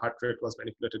when the heart rate was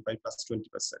manipulated by plus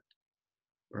 20%,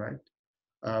 right?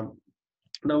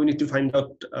 Now we need to find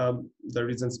out the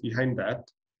reasons behind that.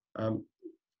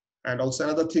 And also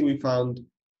another thing we found,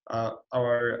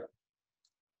 our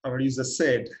users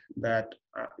said that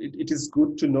it is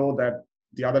good to know that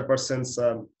the other person's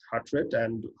heart rate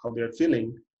and how they're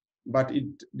feeling, but it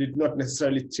did not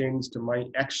necessarily change my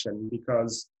action,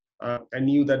 because I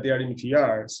knew that they are in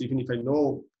VR. So even if I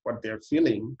know what they're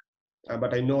feeling,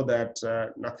 but I know that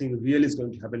nothing real is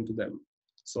going to happen to them.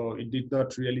 So it did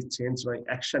not really change my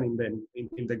action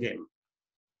in the game,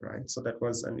 right? So that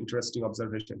was an interesting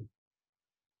observation.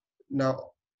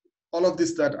 Now, all of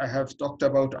this that I have talked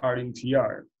about are in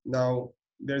VR. Now,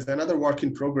 there's another work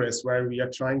in progress where we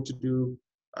are trying to do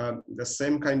the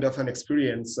same kind of an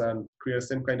experience, create the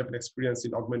same kind of an experience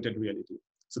in augmented reality.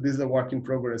 So this is a work in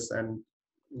progress, and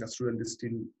the student is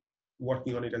still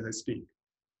working on it as I speak.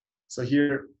 So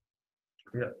here,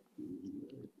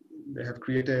 they have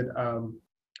created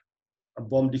a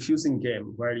bomb diffusing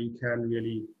game where you can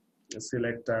really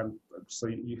select, so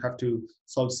you have to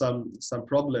solve some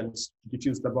problems to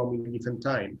defuse the bomb in a given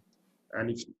time.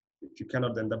 And if you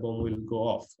cannot, then the bomb will go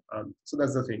off. So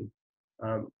that's the thing.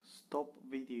 Stop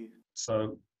video.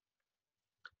 So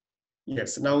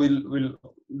yes, now we'll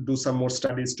do some more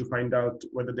studies to find out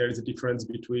whether there is a difference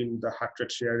between the heart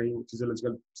rate sharing,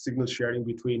 physiological signal sharing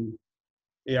between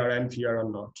AR and VR or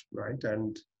not, right?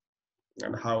 And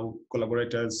how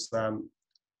collaborators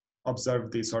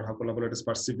observe this, or how collaborators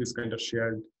perceive this kind of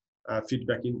shared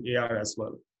feedback in AR as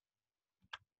well.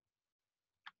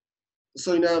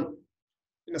 So in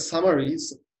a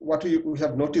summaries, what we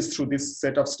have noticed through this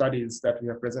set of studies that we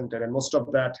have presented, and most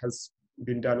of that has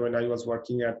been done when I was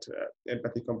working at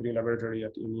Empathy Computing Laboratory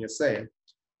at UniSA,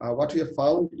 what we have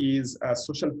found is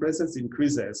social presence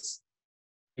increases.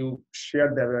 You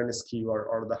share the awareness key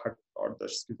or the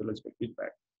physiological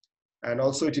feedback. And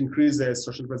also it increases,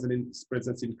 social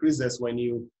presence increases when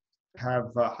you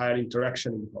have higher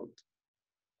interaction involved.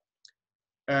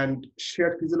 And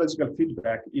shared physiological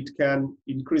feedback, it can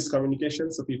increase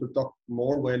communication. So people talk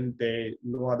more when they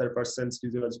know other person's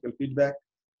physiological feedback.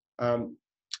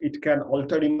 it can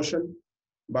alter emotion,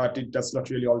 but it does not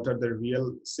really alter the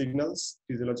real signals,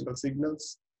 physiological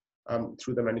signals,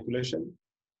 through the manipulation.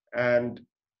 And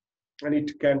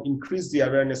it can increase the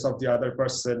awareness of the other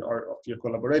person or of your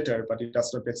collaborator, but it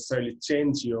does not necessarily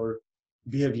change your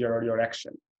behavior or your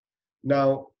action.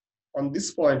 Now, on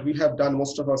this point, we have done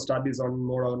most of our studies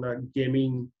more on a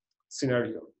gaming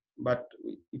scenario. But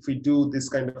if we do the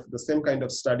same kind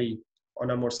of study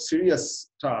on a more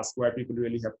serious task where people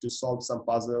really have to solve some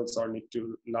puzzles or need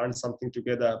to learn something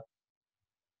together,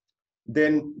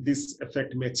 then this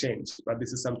effect may change. But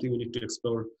this is something we need to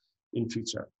explore in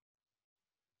future.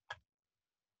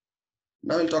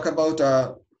 Now I'll talk about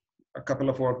a couple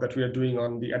of work that we are doing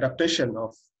on the adaptation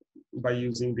by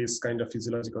using these kind of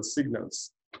physiological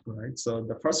signals, right? So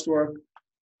the first work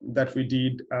that we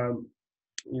did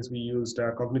is we used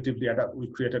we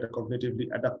created a cognitively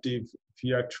adaptive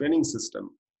VR training system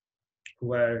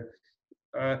where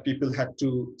people had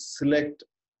to select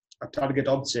a target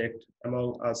object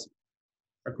among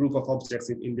a group of objects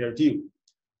in their view,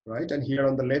 right? And here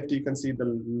on the left, you can see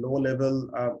the low level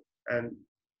and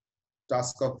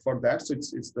task for that. So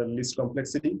it's the least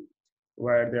complexity,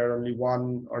 where there are only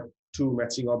one or two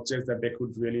matching objects that they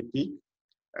could really pick,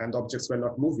 and objects were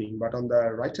not moving. But on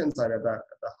the right-hand side, at the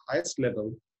highest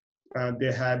level,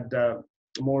 they had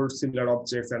more similar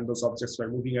objects, and those objects were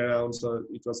moving around. So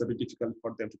it was a bit difficult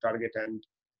for them to target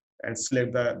and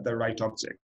select the right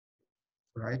object,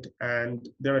 right? And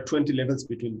there are 20 levels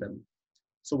between them.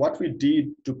 So what we did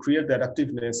to create the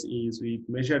adaptiveness is we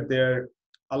measured their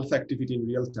alpha activity in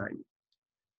real time.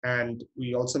 And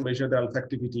we also measured the alpha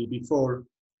activity before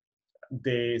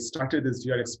they started this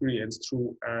VR experience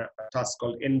through a task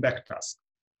called N-back task.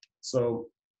 So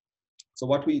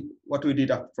what we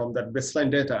did from that baseline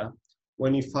data,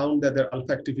 when we found that their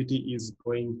alpha activity is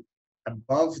going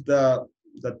above the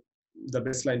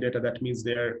baseline data, that means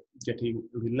they're getting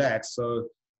relaxed. So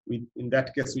in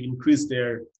that case, we increase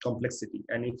their complexity.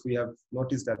 And if we have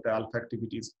noticed that the alpha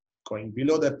activity is going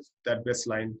below that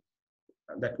baseline,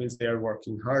 that means they are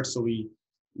working hard. So we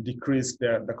decrease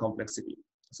the complexity.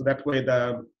 So that way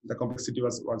the complexity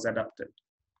was adapted.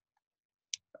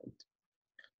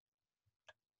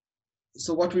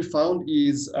 So what we found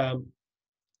is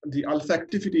the alpha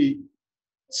activity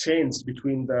changed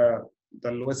between the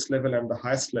lowest level and the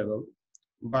highest level,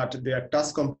 but their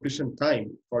task completion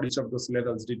time for each of those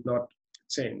levels did not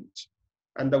change.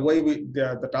 And the way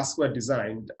the tasks were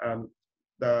designed,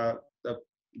 the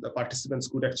participants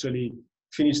could actually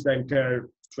finish the entire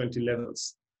 20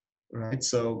 levels, right?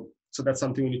 So that's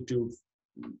something we need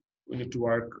to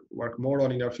work more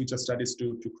on in our future studies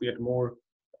to create more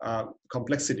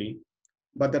complexity.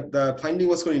 But the finding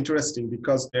was quite interesting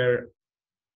because the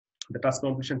task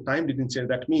completion time didn't change.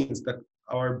 That means that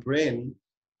our brain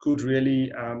could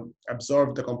really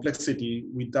absorb the complexity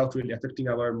without really affecting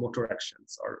our motor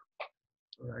actions,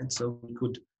 right? So we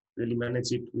could really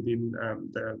manage it within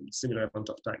the similar amount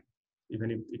of time,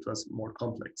 even if it was more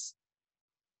complex.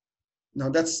 Now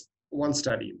that's one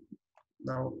study.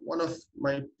 Now, one of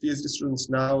my PhD students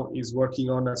now is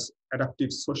working on an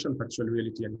adaptive social virtual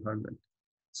reality environment.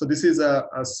 So this is a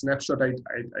snapshot I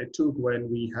took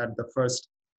when we had the first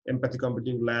empathy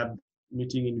computing lab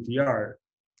meeting in VR,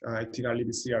 I think early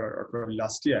this year or probably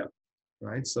last year,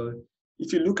 right? So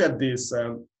if you look at this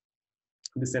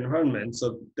environment,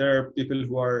 so there are people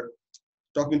who are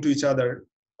talking to each other,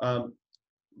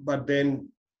 but then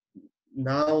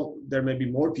now there may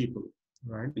be more people,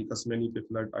 right? Because many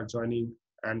people are joining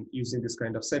and using this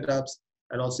kind of setups.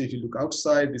 And also if you look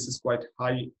outside, this is quite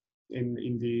high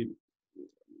in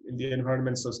the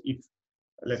environment. So if,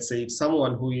 let's say, if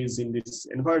someone who is in this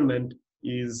environment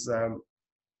is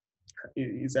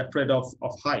afraid of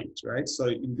height, right? So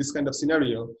in this kind of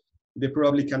scenario, they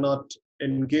probably cannot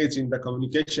engage in the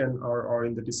communication or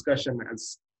in the discussion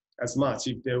as much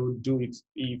if they would do it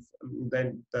if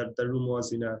then the room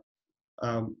was in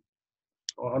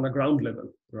on a ground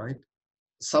level, right?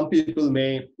 Some people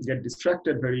may get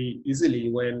distracted very easily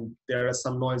when there are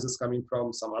some noises coming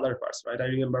from some other parts, right? I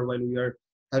remember when we were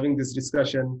having this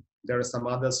discussion, there are some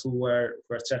others who were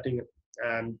chatting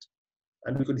and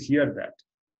we could hear that.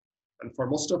 And for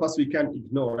most of us, we can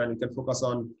ignore and we can focus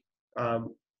on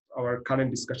our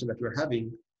current discussion that we're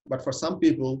having. But for some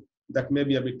people, that may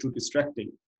be a bit too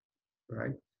distracting,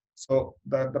 right? So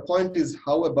the point is,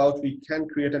 how about we can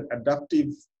create an adaptive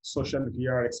social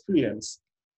VR experience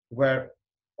where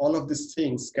all of these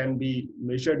things can be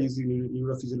measured using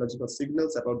neurophysiological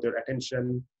signals about their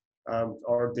attention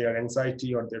or their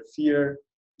anxiety or their fear.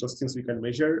 Those things we can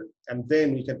measure, and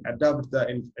then we can adapt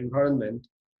the environment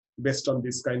based on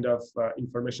this kind of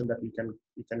information that we can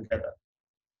gather,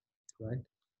 right?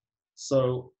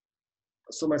 So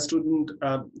my student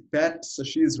Pat, so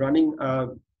she is running a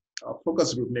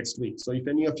focus group next week. So if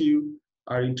any of you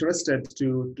are interested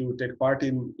to take part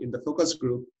in the focus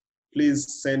group,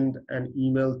 please send an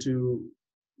email to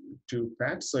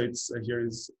Pat. So it's here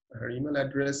is her email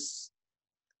address.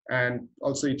 And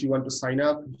also, if you want to sign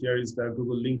up, here is the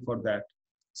Google link for that.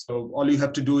 So all you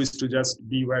have to do is to just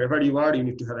be wherever you are. You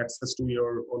need to have access to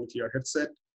your own VR headset.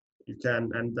 You can,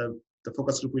 and the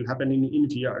focus group will happen in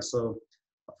VR. So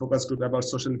a focus group about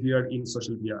social VR in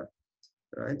social VR,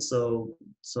 right? So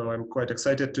I'm quite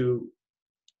excited to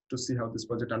see how this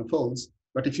project unfolds.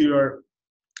 But if you are,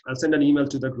 I'll send an email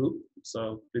to the group.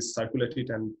 So please circulate it,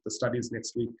 and the study is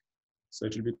next week. So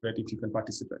it will be great if you can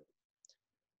participate.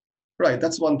 Right,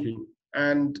 that's one thing.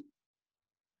 And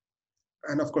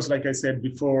of course, like I said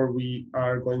before, we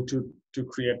are going to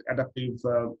create adaptive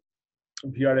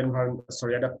VR environment,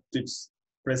 adaptive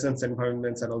presence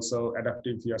environments, and also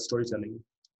adaptive VR storytelling.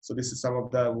 So this is some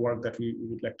of the work that we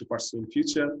would like to pursue in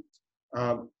future.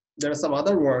 There are some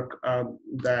other work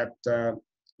that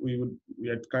we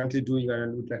are currently doing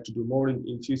and would like to do more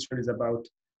in future is about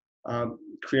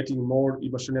creating more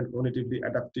emotional and cognitively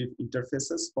adaptive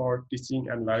interfaces for teaching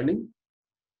and learning.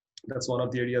 That's one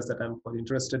of the areas that I'm quite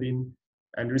interested in.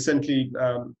 And recently,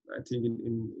 I think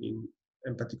in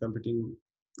empathy computing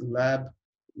lab,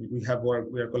 we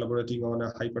are collaborating on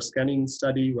a hyperscanning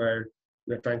study where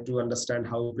we are trying to understand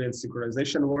how brain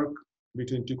synchronization work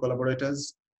between two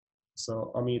collaborators.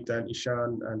 So Amit and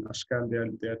Ishan and Ashkan,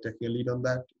 they are taking a lead on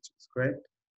that, which is great.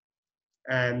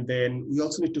 And then we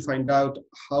also need to find out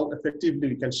how effectively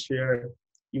we can share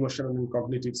emotional and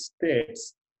cognitive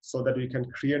states so that we can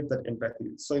create that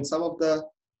empathy. So in some of the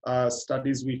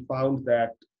studies, we found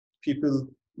that people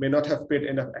may not have paid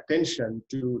enough attention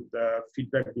to the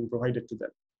feedback being provided to them,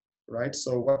 right?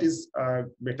 So what is a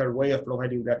better way of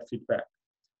providing that feedback?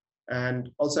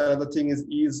 And also another thing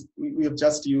is we have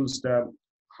just used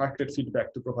heart rate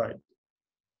feedback to provide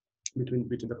between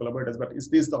the collaborators, but is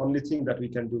this the only thing that we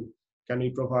can do? Can we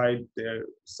provide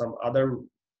some other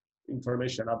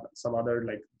information, some other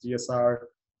like GSR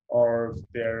or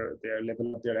their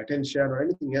level of their attention or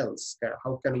anything else?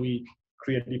 How can we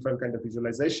create different kind of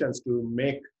visualizations to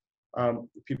make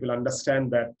people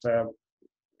understand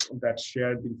that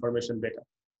shared information better,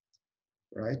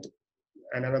 right?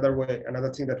 And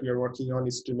another thing that we are working on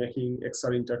is to making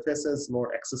XR interfaces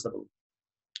more accessible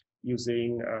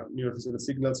using neurophysiological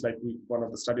signals. Like one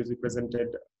of the studies we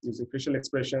presented using facial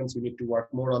expressions. We need to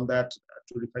work more on that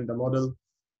to refine the model.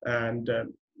 And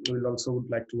we'll also would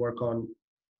like to work on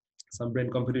some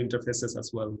brain-computer interfaces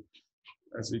as well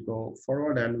as we go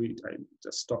forward. And I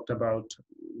just talked about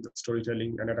the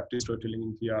storytelling and adaptive storytelling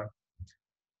in VR.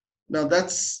 Now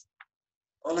that's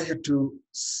all I had to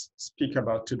speak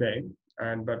about today.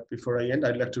 But before I end,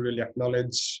 I'd like to really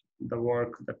acknowledge the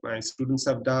work that my students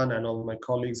have done and all my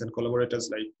colleagues and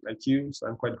collaborators like you. So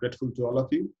I'm quite grateful to all of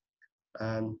you.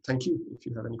 And thank you if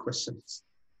you have any questions.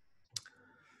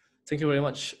 Thank you very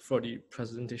much for the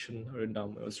presentation,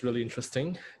 Arindam. It was really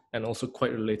interesting and also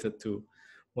quite related to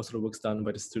most of the works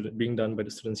being done by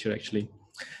the students here actually.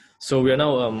 So we are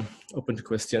now open to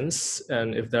questions,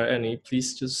 and if there are any,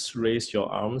 please just raise your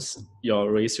arm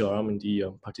in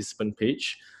the participant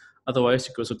page. Otherwise,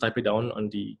 you can also type it down on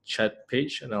the chat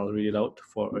page, and I'll read it out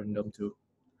for Arindam to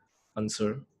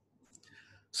answer.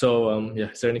 So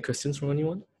yeah, is there any questions from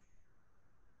anyone?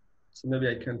 So maybe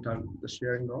I can turn the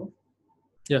sharing off.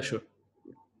 Yeah, sure.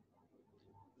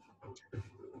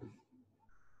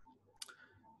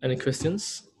 Any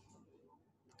questions?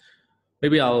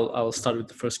 Maybe I'll start with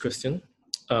the first question,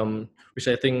 which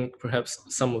I think perhaps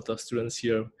some of the students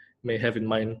here may have in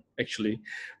mind actually.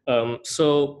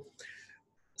 So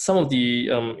some of the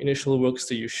initial works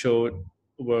that you showed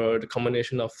were the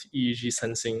combination of EEG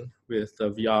sensing with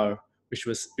VR, which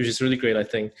is really great, I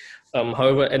think.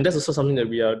 However, and that's also something that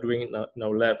we are doing in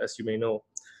our lab, as you may know.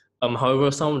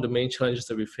 However, some of the main challenges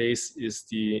that we face is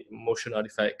the motion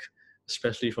artifact,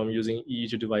 especially from using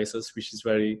EEG devices, which is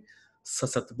very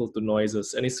susceptible to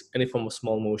noises, any form of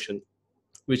small motion,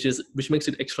 which makes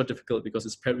it extra difficult because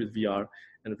it's paired with VR,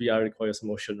 and VR requires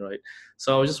motion, right?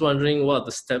 So I was just wondering what are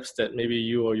the steps that maybe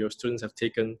you or your students have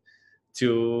taken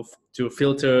to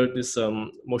filter this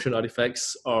motion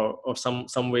artifacts, or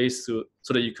some ways so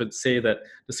that you could say that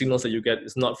the signals that you get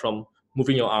is not from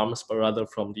moving your arms, but rather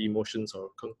from the emotions or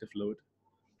cognitive load.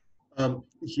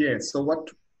 Yeah, so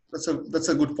that's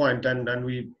a good point, and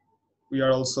we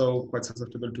are also quite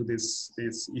susceptible to this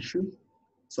issue.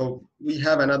 So we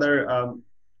have another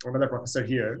professor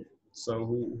here, so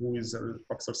who is a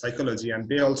professor of psychology, and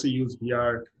they also use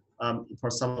VR for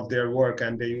some of their work,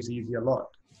 and they use EEG a lot.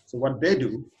 So what they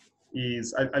do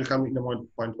is, I'll come in a one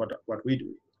point what we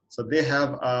do. So they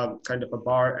have a kind of a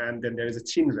bar, and then there is a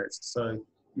chin rest. So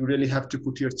you really have to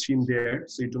put your chin there,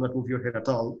 so you do not move your head at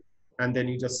all, and then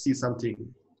you just see something,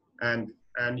 and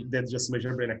then just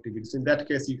measure brain activity. So in that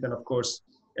case, you can of course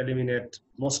eliminate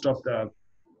most of the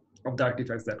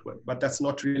artifacts that way, but that's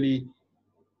not really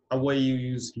a way you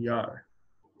use VR,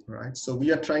 right? So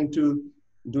we are trying to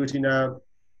do it in a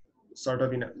sort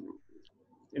of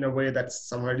in a way that's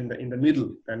somewhere in the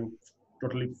middle, and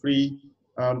totally free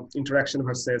interaction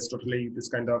versus totally this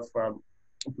kind of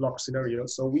blocked scenario.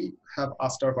 So we have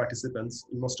asked our participants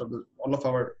in all of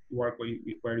our work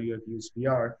where you have used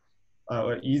VR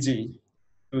or EG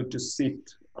to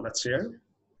sit on a chair,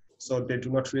 so they do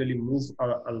not really move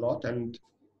a lot, and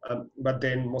but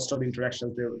then most of the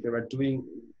interactions they were doing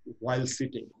while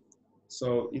sitting.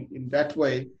 So in that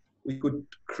way, we could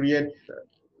create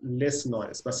less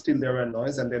noise, but still there are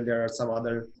noise, and then there are some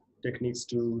other techniques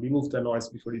to remove the noise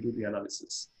before you do the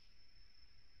analysis.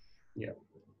 Yeah.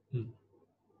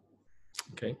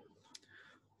 Okay.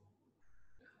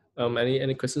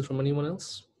 Any questions from anyone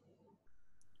else?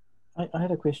 I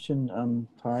had a question,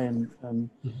 Pai, and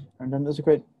that was a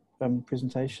great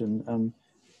presentation.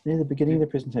 Near the beginning of the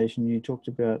presentation, you talked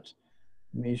about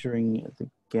measuring the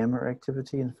gamma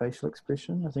activity and facial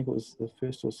expression. I think it was the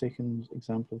first or second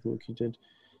example of the work you did.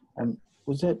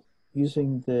 Was that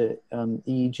using the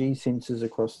EEG sensors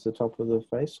across the top of the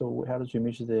face, or how did you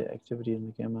measure the activity in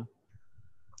the gamma?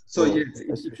 So yes,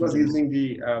 it was using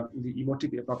the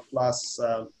Emotic EPA Plus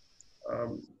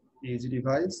EEG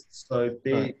device. So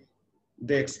they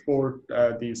export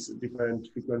these different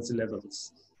frequency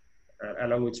levels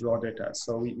along with raw data.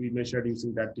 So we measured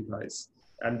using that device.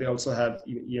 And they also have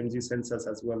EMG sensors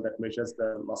as well that measures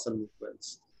the muscle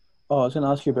movements. Oh, I was going to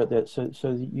ask you about that. So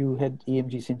you had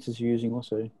EMG sensors you're using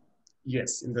also?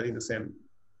 Yes, in the same.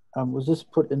 Was this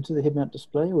put into the head mount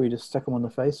display, or you just stuck them on the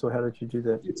face, or how did you do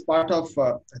that? It's part of,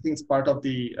 I think it's part of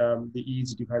the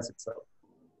EEG device itself.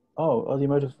 Oh, the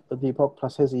EPOC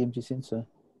Plus has EMG sensor?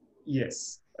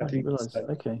 Yes. I didn't realize.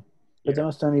 Okay. Yeah. But that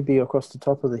must only be across the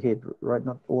top of the head, right?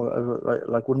 Not all over,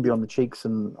 like wouldn't be on the cheeks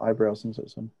and eyebrows and so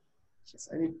on. Yes,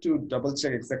 I need to double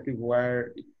check exactly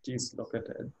where it is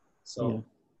located. So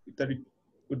that it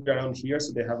would be around here.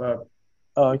 So they have a.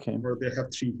 Oh, okay. Or they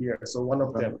have 3 here. So one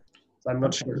of them. So I'm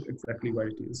not sure exactly where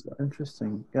it is. But.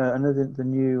 Interesting. Yeah, I know the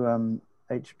new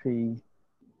HP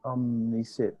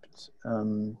Omnicept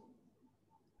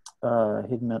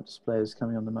head mount display is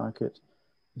coming on the market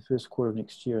the first quarter of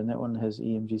next year, and that one has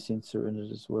EMG sensor in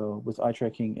it as well, with eye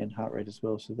tracking and heart rate as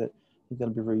well. So that I think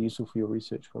that'll be very useful for your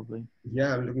research, probably.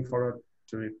 Yeah, I'm looking forward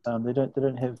to it. They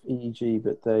don't have EEG,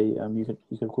 but they you can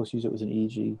of course use it with an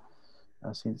EEG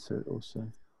sensor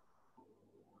also.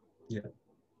 Yeah.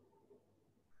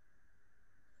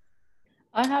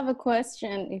 I have a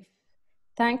question.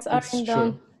 Thanks, Arindam.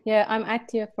 Sure. Yeah, I'm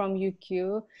Atia from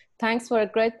UQ. Thanks for a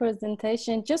great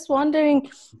presentation. Just wondering,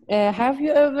 have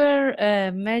you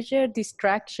ever measured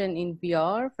distraction in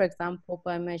VR, for example,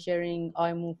 by measuring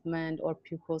eye movement or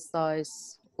pupil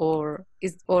size,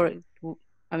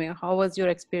 I mean, how was your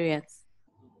experience?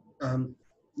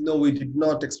 No, we did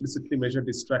not explicitly measure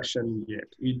distraction yet.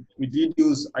 We did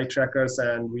use eye trackers,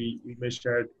 and we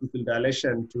measured pupil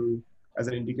dilation as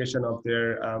an indication of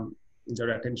their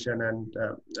attention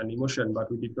and emotion,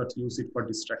 but we did not use it for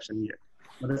distraction yet.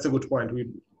 But that's a good point.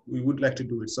 We would like to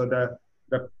do it. So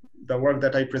the work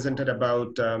that I presented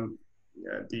about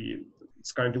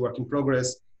it's currently work in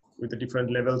progress with the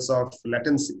different levels of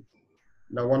latency.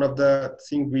 Now, one of the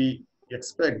things we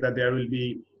expect that there will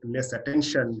be less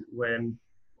attention when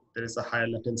there is a higher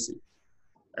latency.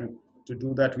 And to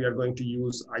do that, we are going to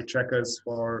use eye trackers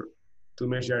to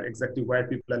measure exactly where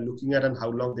people are looking at and how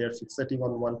long they are fixating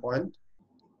on one point.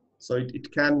 So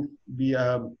it can be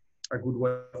a good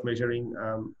way of measuring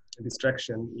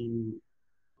distraction in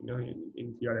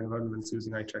VR environments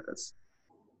using eye trackers.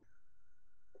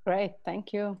 Great,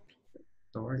 thank you.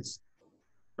 No worries.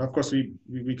 Of course,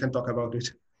 we can talk about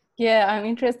it. Yeah, I'm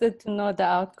interested to know the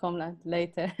outcome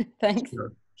later. Thanks.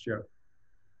 Sure.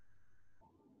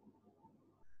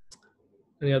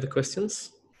 Any other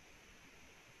questions?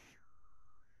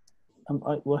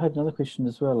 I had another question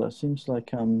as well. It seems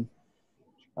like some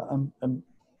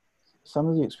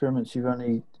of the experiments you've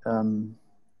only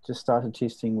just started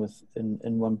testing with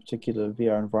in one particular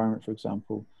VR environment, for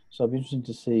example. So I'd be interested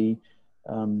to see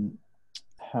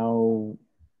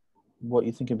what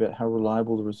you think about how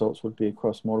reliable the results would be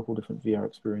across multiple different VR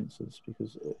experiences,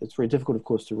 because it's very difficult, of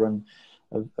course, to run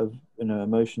a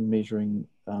motion measuring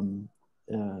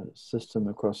system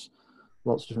across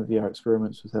lots of different VR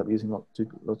experiments without using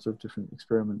lots of different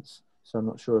experiments. So I'm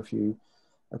not sure if you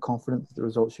confident that the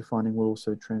results you're finding will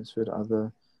also transfer to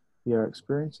other VR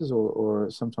experiences, or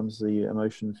sometimes the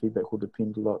emotion and feedback will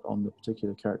depend a lot on the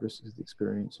particular characteristics of the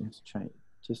experience and you have to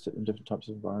test it in different types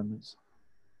of environments?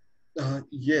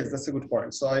 Yes, that's a good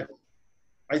point. So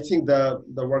I think the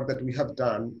work that we have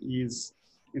done is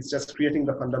just creating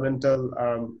the fundamental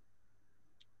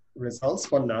results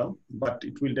for now, but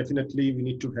it will definitely, we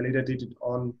need to validate it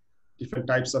on different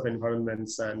types of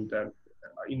environments, and I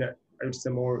would say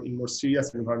in more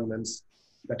serious environments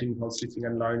that involves teaching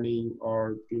and learning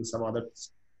or doing some other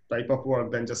type of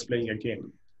work than just playing a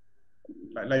game.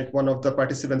 Like one of the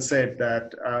participants said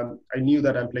that I knew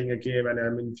that I'm playing a game and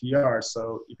I'm in VR,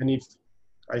 so even if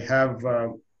I have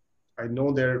I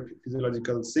know their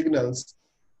physiological signals,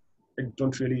 it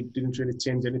didn't really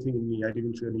change anything in me. I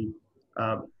didn't really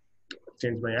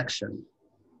change my action.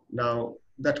 Now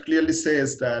that clearly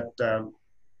says that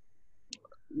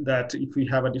that if we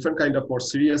have a different kind of more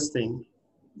serious thing,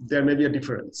 there may be a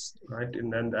difference, right?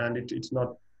 And it's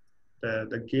not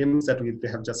the games that they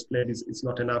have just played is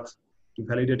not enough to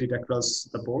validate it across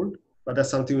the board. But that's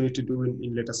something we need to do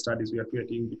in later studies. We are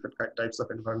creating different types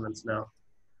of environments now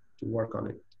to work on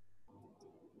it.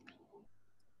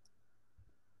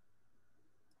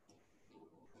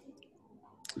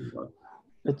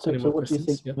 So what do you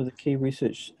think were the key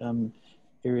research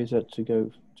areas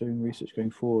doing research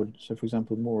going forward? So for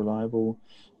example, more reliable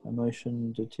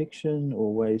emotion detection,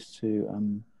 or ways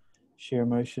to share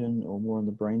emotion, or more on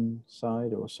the brain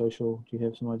side or social? Do you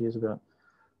have some ideas about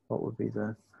what would be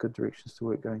the good directions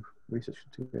to research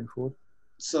going forward?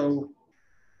 So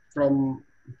from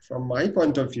my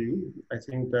point of view, I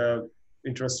think the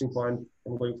interesting point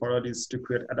from going forward is to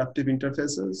create adaptive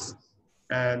interfaces,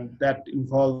 and that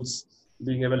involves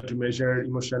being able to measure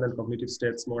emotional and cognitive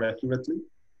states more accurately.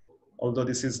 Although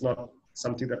this is not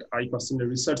something that I personally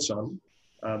research on,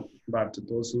 but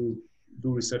those who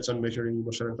do research on measuring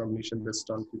emotion and cognition based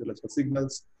on physiological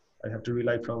signals, I have to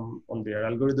rely on their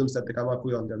algorithms that they come up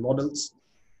with, on their models.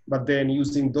 But then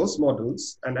using those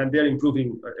models, and they're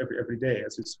improving every day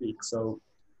as we speak. So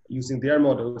using their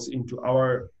models into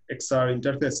our XR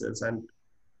interfaces and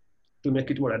to make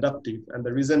it more adaptive. And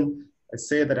the reason I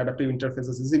say that adaptive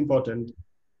interfaces is important,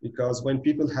 because when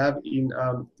people have in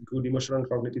good emotional and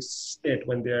cognitive state,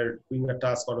 when they're doing a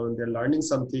task or when they're learning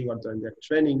something or when they're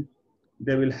training,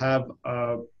 they will have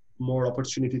more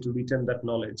opportunity to retain that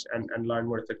knowledge and learn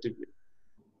more effectively.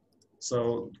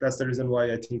 So that's the reason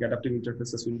why I think adaptive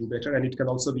interfaces will be better, and it can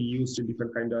also be used in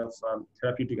different kind of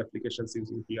therapeutic applications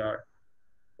using VR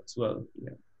as well.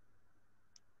 Yeah.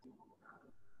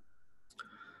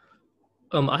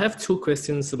 I have two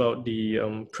questions about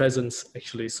the presence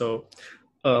actually. So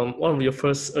one of your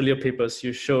earlier papers,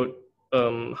 you showed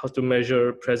how to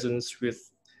measure presence with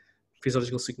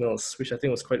physiological signals, which I think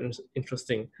was quite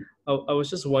interesting. I was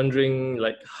just wondering,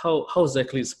 like, how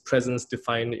exactly is presence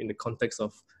defined in the context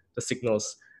of the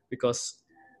signals? Because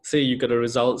say you get the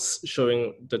results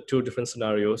showing the two different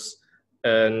scenarios,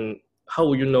 and how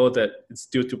will you know that it's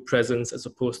due to presence as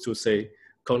opposed to, say,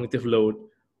 cognitive load,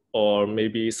 or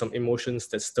maybe some emotions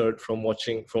that stirred from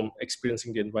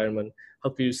experiencing the environment? How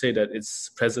can you say that it's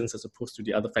presence as opposed to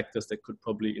the other factors that could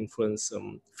probably influence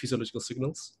physiological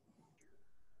signals?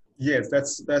 Yes,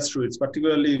 that's true. It's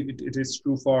particularly, it is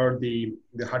true for the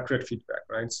heart rate feedback,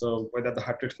 right? So whether the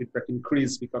heart rate feedback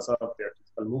increase because of their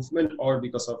physical movement or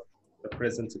because of the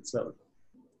presence itself,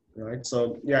 right?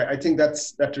 So yeah, I think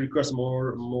that requires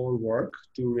more work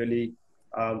to really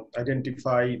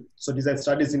identify, so design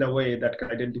studies in a way that can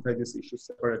identify these issues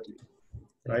separately,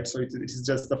 right? So it is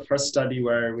just the first study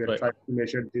where we are trying to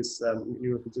measure this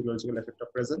neurophysiological effect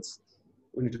of presence.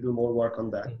 We need to do more work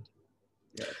on that.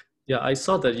 Yeah, I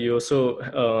saw that you also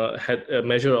had a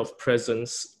measure of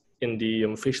presence in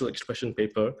the facial expression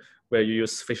paper, where you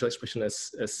use facial expression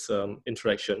as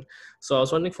interaction. So I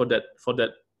was wondering, for that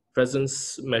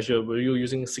presence measure, were you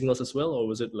using signals as well, or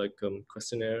was it like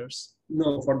questionnaires?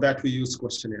 No, for that we use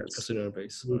questionnaires. Questionnaire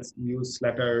based. We use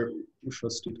Slatter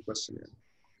Ushostit questionnaire.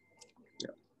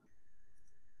 Yeah.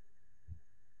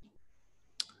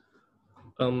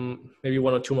 Maybe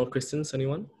one or two more questions.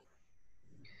 Anyone?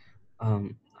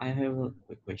 I have a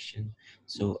quick question.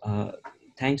 So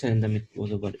thanks, Arindam. It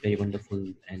was a very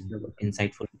wonderful and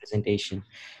insightful presentation.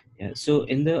 Yeah. So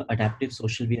in the adaptive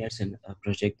social VR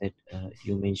project that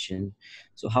you mentioned,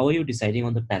 so how are you deciding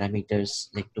on the parameters,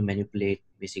 like to manipulate,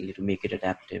 basically to make it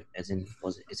adaptive? As in,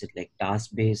 is it like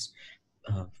task-based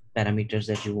parameters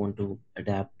that you want to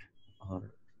adapt, or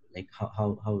like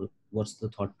how what's the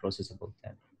thought process about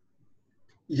that?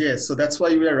 Yes, so that's why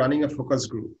we are running a focus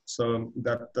group. So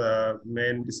that the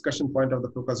main discussion point of the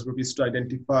focus group is to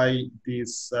identify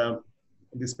these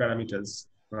parameters.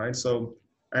 right? So,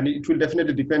 and it will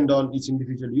definitely depend on each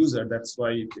individual user. That's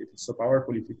why it is so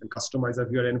powerful. If you can customize a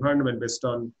VR environment based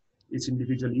on each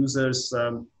individual user's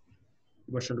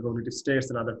emotional cognitive states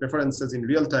and other preferences in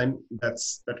real time, that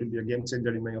will be a game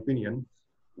changer in my opinion.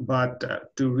 But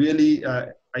to really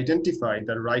identify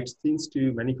the right things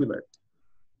to manipulate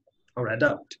or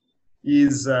adapt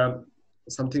is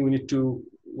something we need to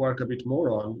work a bit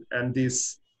more on. And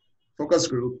this focus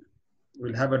group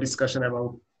will have a discussion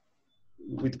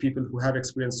with people who have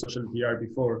experienced social VR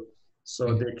before,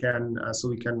 so they can so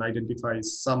we can identify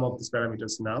some of these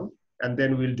parameters now, and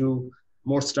then we'll do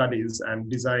more studies and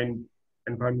design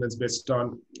environments based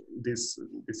on this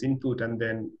input, and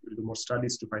then we'll do more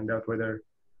studies to find out whether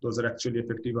those are actually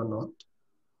effective or not.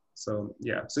 So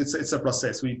yeah, so it's a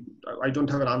process. I don't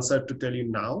have an answer to tell you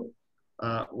now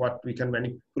what we can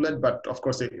manipulate, but of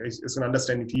course, it's an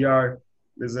understanding VR.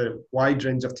 There's a wide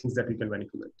range of things that we can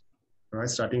manipulate, right?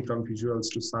 Starting from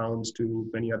visuals to sounds to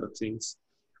many other things.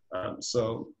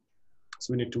 So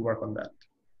we need to work on that.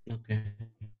 Okay.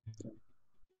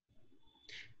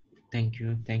 Thank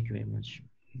you very much.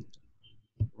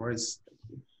 No worries.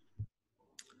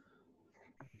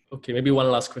 Okay, maybe one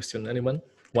last question. Anyone?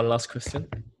 One last question.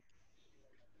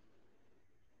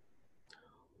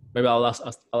 Maybe I'll ask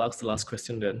the last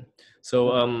question then.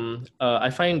 So I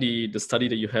find the study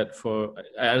that you had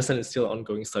I understand it's still an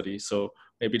ongoing study, so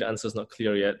maybe the answer is not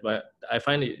clear yet, but I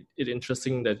find it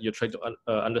interesting that you're trying to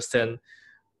understand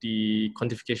the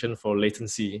quantification for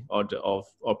latency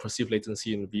or perceived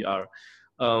latency in VR.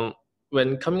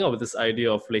 When coming up with this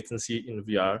idea of latency in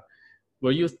VR,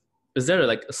 is there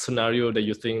like a scenario that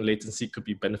you think latency could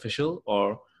be beneficial,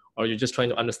 or are you just trying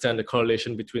to understand the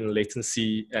correlation between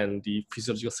latency and the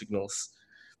physiological signals?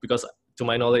 Because to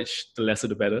my knowledge, the lesser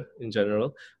the better in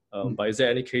general. But is there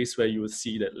any case where you would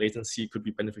see that latency could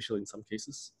be beneficial in some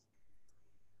cases?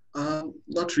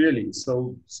 Not really.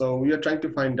 So we are trying to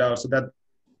find out. So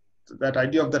that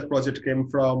idea of that project came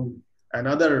from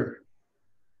another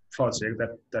project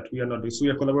that we are not doing. So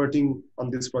we are collaborating on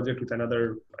this project with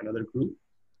another group,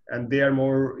 and they are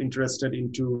more interested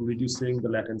into reducing the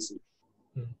latency,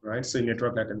 right? So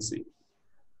network latency.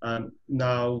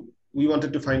 Now we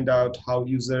wanted to find out how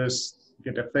users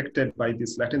get affected by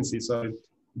this latency. So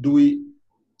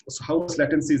how much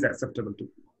latency is acceptable to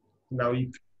you? Now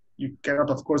you cannot,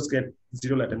 of course, get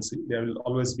zero latency. There will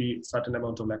always be a certain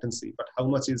amount of latency, but how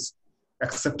much is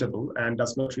acceptable and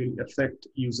does not really affect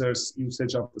users'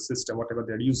 usage of the system, whatever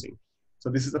they're using. So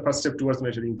this is the first step towards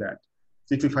measuring that.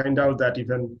 So if you find out that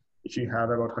even if you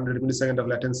have about 100 milliseconds of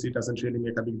latency, it doesn't really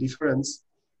make a big difference,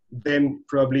 then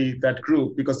probably that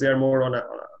group, because they are more on a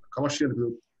commercial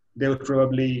group, they would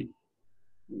probably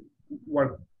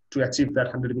work to achieve that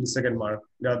 100 millisecond mark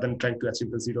rather than trying to achieve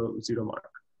the zero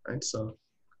mark, right? So,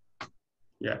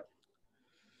 yeah.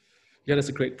 Yeah, that's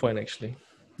a great point, actually.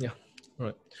 Yeah, all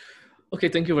right. Okay,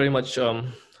 thank you very much,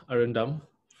 Arindam,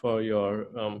 for your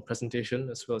presentation,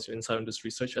 as well as your insight on this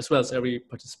research, as well as every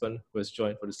participant who has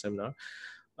joined for the seminar.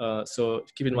 So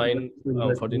keep in mind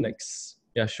for the next,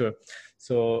 yeah, sure.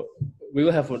 So we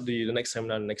will have the next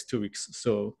seminar in the next 2 weeks.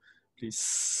 So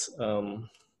please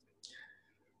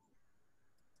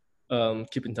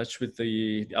keep in touch with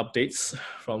the updates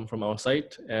from our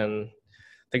site. And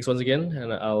thanks once again.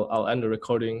 And I'll end the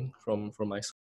recording from my side.